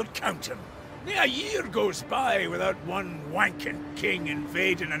are, who could count them? Near a year goes by without one wanking king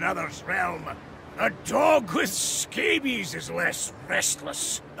invading another's realm. A dog with scabies is less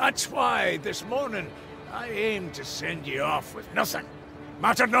restless. That's why, this morning, I aimed to send you off with nothing.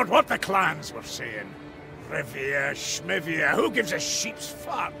 Mattered not what the clans were saying. Rivia, Schmivia, who gives a sheep's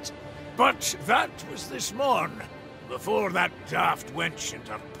fart? But that was this morn, before that daft wench and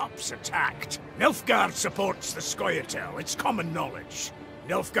her pups attacked. Nilfgaard supports the Scoia'tael, it's common knowledge.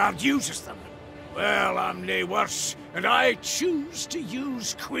 Nilfgaard uses them. Well, I'm nae worse, and I choose to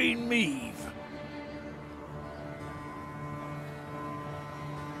use Queen Meve.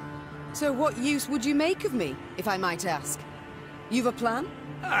 So what use would you make of me, if I might ask? You've a plan?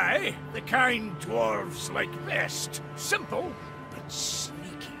 Aye, the kind dwarves like best. Simple, but sneaky.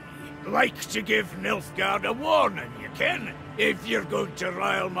 Like to give Nilfgaard a warning, you ken. If you're going to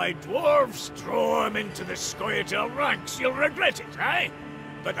rile my dwarves, throw them into the Scoia'tael ranks. You'll regret it, aye?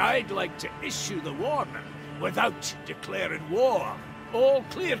 But I'd like to issue the warning without declaring war. All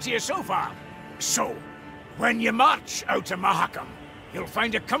clear to you so far? So, when you march out of Mahakam, you'll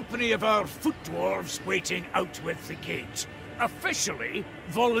find a company of our foot dwarves waiting out with the gate. Officially,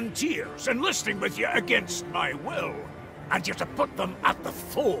 volunteers enlisting with you against my will. And you're to put them at the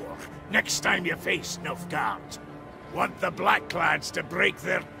fore next time you face Nilfgaard. Want the Blacklads to break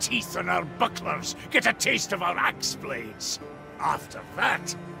their teeth on our bucklers, get a taste of our axe blades. After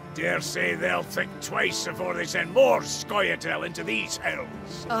that, dare say they'll think twice before they send more Scoia'tael into these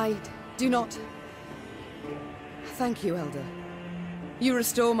hells. I do not... Thank you, Elder. You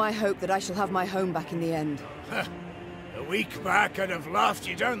restore my hope that I shall have my home back in the end. A week back I'd have laughed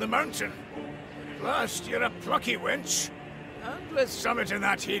you down the mountain. At last you're a plucky wench. And with summit in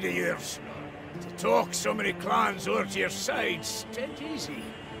that head of yours. To talk so many clans over to your side's dead easy.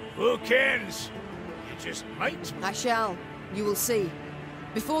 Who kens? You just might. I shall. You will see.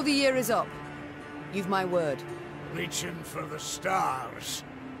 Before the year is up. You've my word. Reaching for the stars.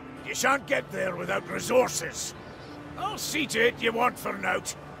 You shan't get there without resources. I'll see to it you want for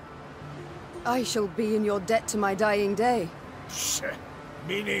nought. I shall be in your debt to my dying day.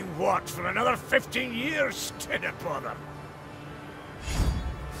 Meaning what? For another 15 years? Dinna bother.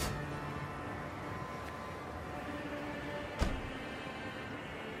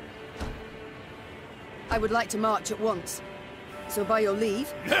 I would like to march at once. So by your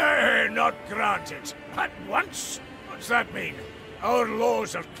leave... Nay, not granted. At once? What's that mean? Our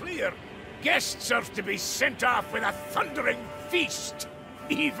laws are clear. Guests are to be sent off with a thundering feast.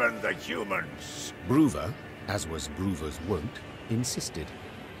 Even the humans. Bruva, as was Bruva's wont, insisted.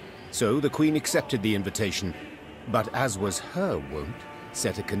 So the Queen accepted the invitation, but as was her wont,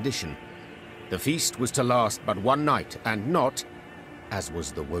 set a condition. The feast was to last but one night, and not, as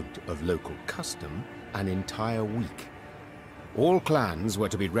was the wont of local custom, an entire week. All clans were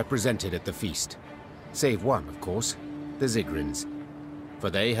to be represented at the feast, save one, of course, the Zigrins, for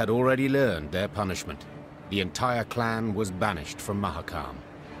they had already learned their punishment. The entire clan was banished from Mahakam.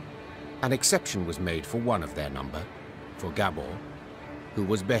 An exception was made for one of their number, for Gabor, who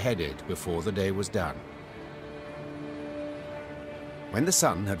was beheaded before the day was done. When the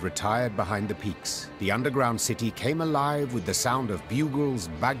sun had retired behind the peaks, the underground city came alive with the sound of bugles,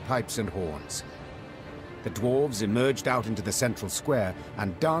 bagpipes, and horns. The dwarves emerged out into the central square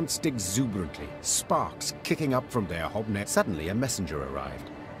and danced exuberantly, sparks kicking up from their hobnets. Suddenly a messenger arrived.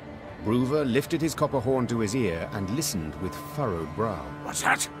 Bruver lifted his copper horn to his ear and listened with furrowed brow. What's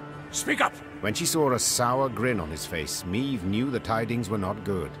that? Speak up! When she saw a sour grin on his face, Meve knew the tidings were not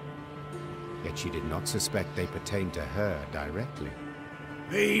good. Yet she did not suspect they pertained to her directly.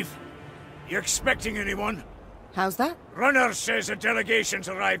 Meve, you expecting anyone? How's that? Runner says a delegation's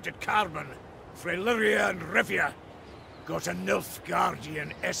arrived at Carbon. Freyliria and Rivia got a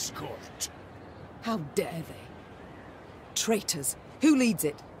Nilfgaardian escort. How dare they? Traitors. Who leads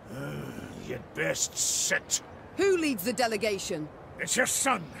it? You'd best sit. Who leads the delegation? It's your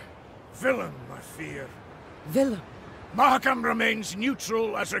son, Willem, I fear. Willem? Mahakam remains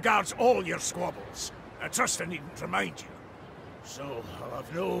neutral as regards all your squabbles. I trust I needn't remind you. So I'll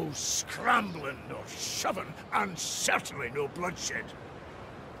have no scrambling or shoving, and certainly no bloodshed.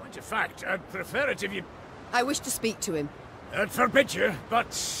 Point of fact, I'd prefer it if you... I wish to speak to him. I'd forbid you, but,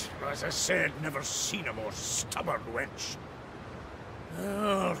 as I said, never seen a more stubborn wench.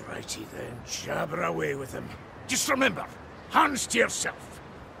 Alrighty then, jabber away with him. Just remember, hands to yourself.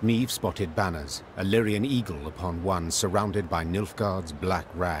 Meve spotted banners, a Lyrian eagle upon one surrounded by Nilfgaard's black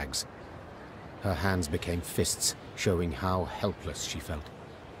rags. Her hands became fists, showing how helpless she felt.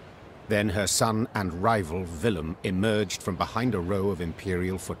 Then her son and rival, Willem, emerged from behind a row of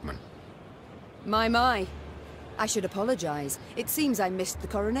Imperial footmen. My. I should apologize. It seems I missed the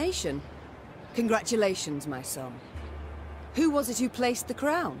coronation. Congratulations, my son. Who was it who placed the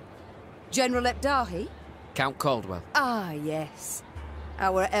crown? General Ebdahi? Count Caldwell. Ah, yes.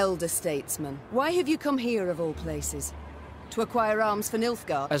 Our elder statesman. Why have you come here, of all places? To acquire arms for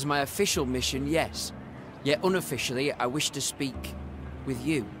Nilfgaard? As my official mission, yes. Yet unofficially, I wish to speak with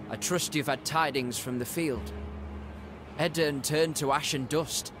you. I trust you've had tidings from the field. Edirn turned to ash and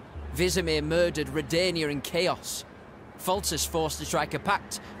dust. Vizimir murdered Redania in chaos. Foltest forced to strike a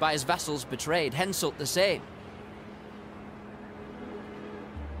pact by his vassals betrayed, Henselt the same.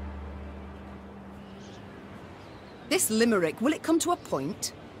 This limerick, will it come to a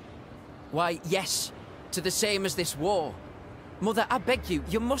point? Why, yes. To the same as this war. Mother, I beg you,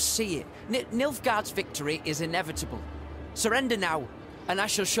 you must see it. Nilfgaard's victory is inevitable. Surrender now, and I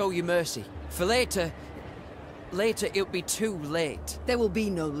shall show you mercy. For later it'll be too late. There will be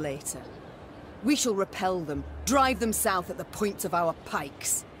no later. We shall repel them, drive them south at the points of our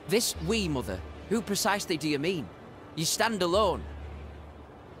pikes. This we, Mother? Who precisely do you mean? You stand alone.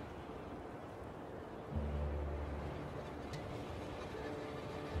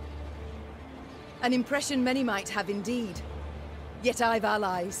 An impression many might have indeed. Yet I've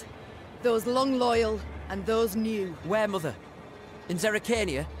allies. Those long loyal, and those new. Where, Mother? In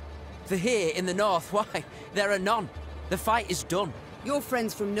Zerrikania? For here, in the north, why, there are none. The fight is done. Your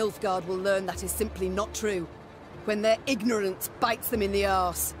friends from Nilfgaard will learn that is simply not true. When their ignorance bites them in the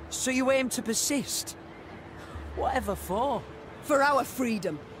arse. So you aim to persist? Whatever for? For our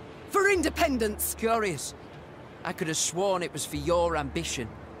freedom. For independence. Curious. I could have sworn it was for your ambition.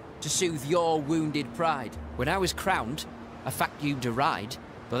 To soothe your wounded pride. When I was crowned, a fact you deride,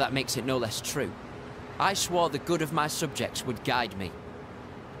 though that makes it no less true, I swore the good of my subjects would guide me.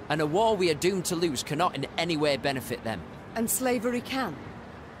 And a war we are doomed to lose cannot in any way benefit them. And slavery can.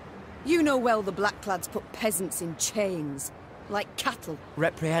 You know well the Blackclads put peasants in chains, like cattle.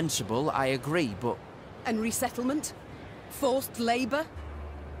 Reprehensible, I agree, but... And resettlement? Forced labor?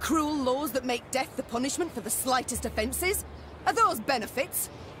 Cruel laws that make death the punishment for the slightest offences? Are those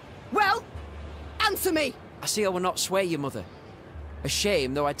benefits? Well, answer me! I see I will not sway you, Mother. A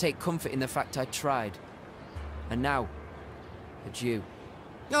shame, though I take comfort in the fact I tried. And now, adieu.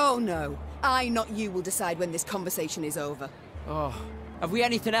 Oh no, I, not you, will decide when this conversation is over. Oh, have we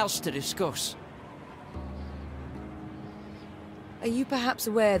anything else to discuss? Are you perhaps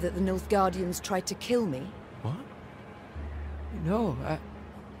aware that the Nilfgaardians tried to kill me? What? No,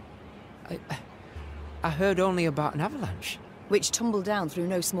 I heard only about an avalanche. Which tumbled down through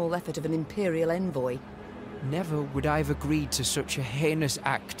no small effort of an Imperial envoy. Never would I have agreed to such a heinous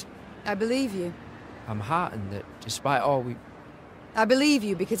act. I believe you. I'm heartened that, despite all we... I believe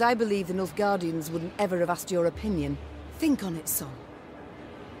you because I believe the Nilfgaardians wouldn't ever have asked your opinion. Think on it, son.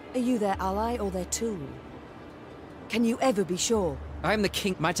 Are you their ally or their tool? Can you ever be sure? I am the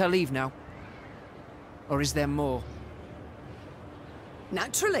king. Might I leave now? Or is there more?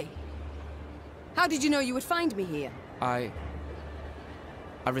 Naturally. How did you know you would find me here? I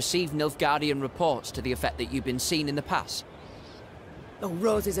received Nilfgaardian reports to the effect that you've been seen in the pass. Oh,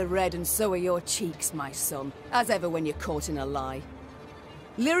 roses are red and so are your cheeks, my son. As ever when you're caught in a lie.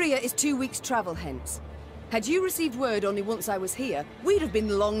 Lyria is 2 weeks' travel hence. Had you received word only once I was here, we'd have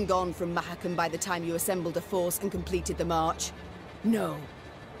been long gone from Mahakam by the time you assembled a force and completed the march. No.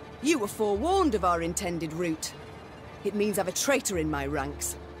 You were forewarned of our intended route. It means I've a traitor in my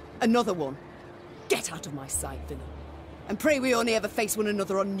ranks. Another one. Get out of my sight, villain. And pray we only ever face one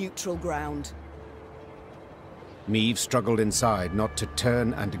another on neutral ground. Meve struggled inside not to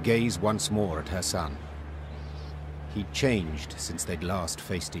turn and gaze once more at her son. He'd changed since they'd last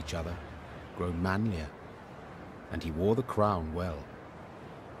faced each other, grown manlier, and he wore the crown well.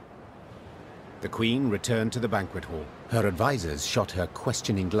 The Queen returned to the banquet hall. Her advisors shot her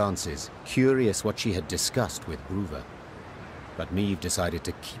questioning glances, curious what she had discussed with Bruver. But Meve decided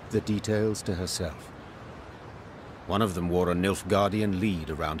to keep the details to herself. One of them wore a Nilfgaardian lead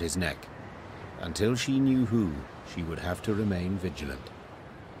around his neck. Until she knew who, she would have to remain vigilant.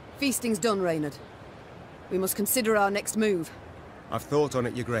 Feasting's done, Reynard. We must consider our next move. I've thought on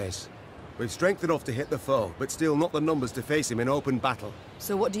it, Your Grace. We've strength enough to hit the foe, but still not the numbers to face him in open battle.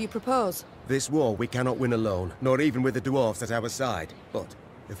 So what do you propose? This war we cannot win alone, nor even with the dwarves at our side. But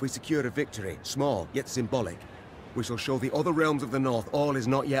if we secure a victory, small yet symbolic, we shall show the other realms of the north all is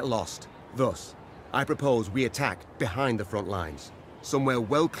not yet lost. Thus, I propose we attack behind the front lines, somewhere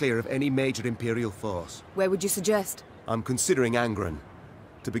well clear of any major Imperial force. Where would you suggest? I'm considering Angren.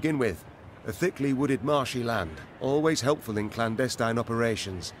 To begin with, a thickly wooded marshy land, always helpful in clandestine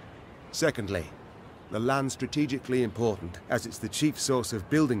operations. Secondly, the land strategically important, as it's the chief source of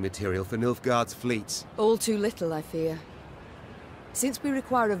building material for Nilfgaard's fleets. All too little, I fear. Since we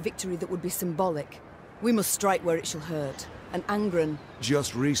require a victory that would be symbolic, we must strike where it shall hurt. And Angren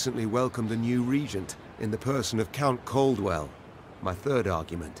just recently welcomed a new regent, in the person of Count Coldwell. My third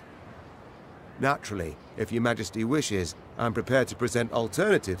argument. Naturally, if Your Majesty wishes, I'm prepared to present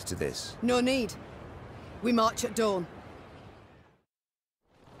alternatives to this. No need. We march at dawn.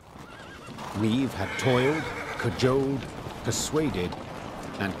 Meve had toiled, cajoled, persuaded,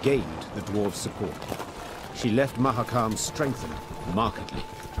 and gained the dwarves' support. She left Mahakam strengthened, markedly.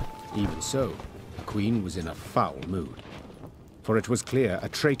 Even so, the Queen was in a foul mood. For it was clear a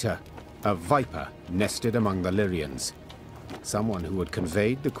traitor, a viper, nested among the Lyrians. Someone who had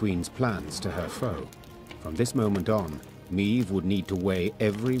conveyed the Queen's plans to her foe. From this moment on, Meve would need to weigh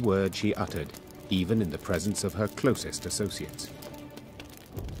every word she uttered, even in the presence of her closest associates.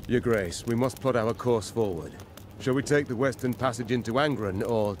 Your Grace, we must put our course forward. Shall we take the western passage into Angren,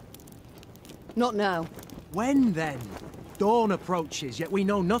 or... Not now. When, then? Dawn approaches, yet we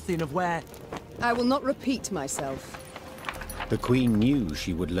know nothing of where... I will not repeat myself. The Queen knew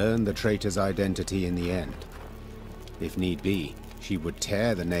she would learn the traitor's identity in the end. If need be, she would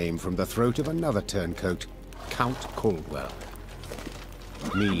tear the name from the throat of another turncoat, Count Coldwell.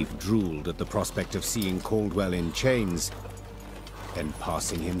 Meve drooled at the prospect of seeing Coldwell in chains, then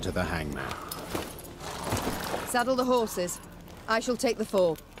passing him to the hangman. Saddle the horses. I shall take the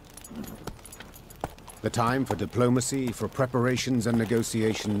fore. The time for diplomacy, for preparations and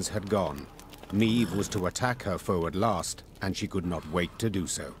negotiations had gone. Meve was to attack her foe at last, and she could not wait to do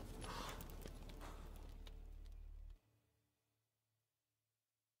so.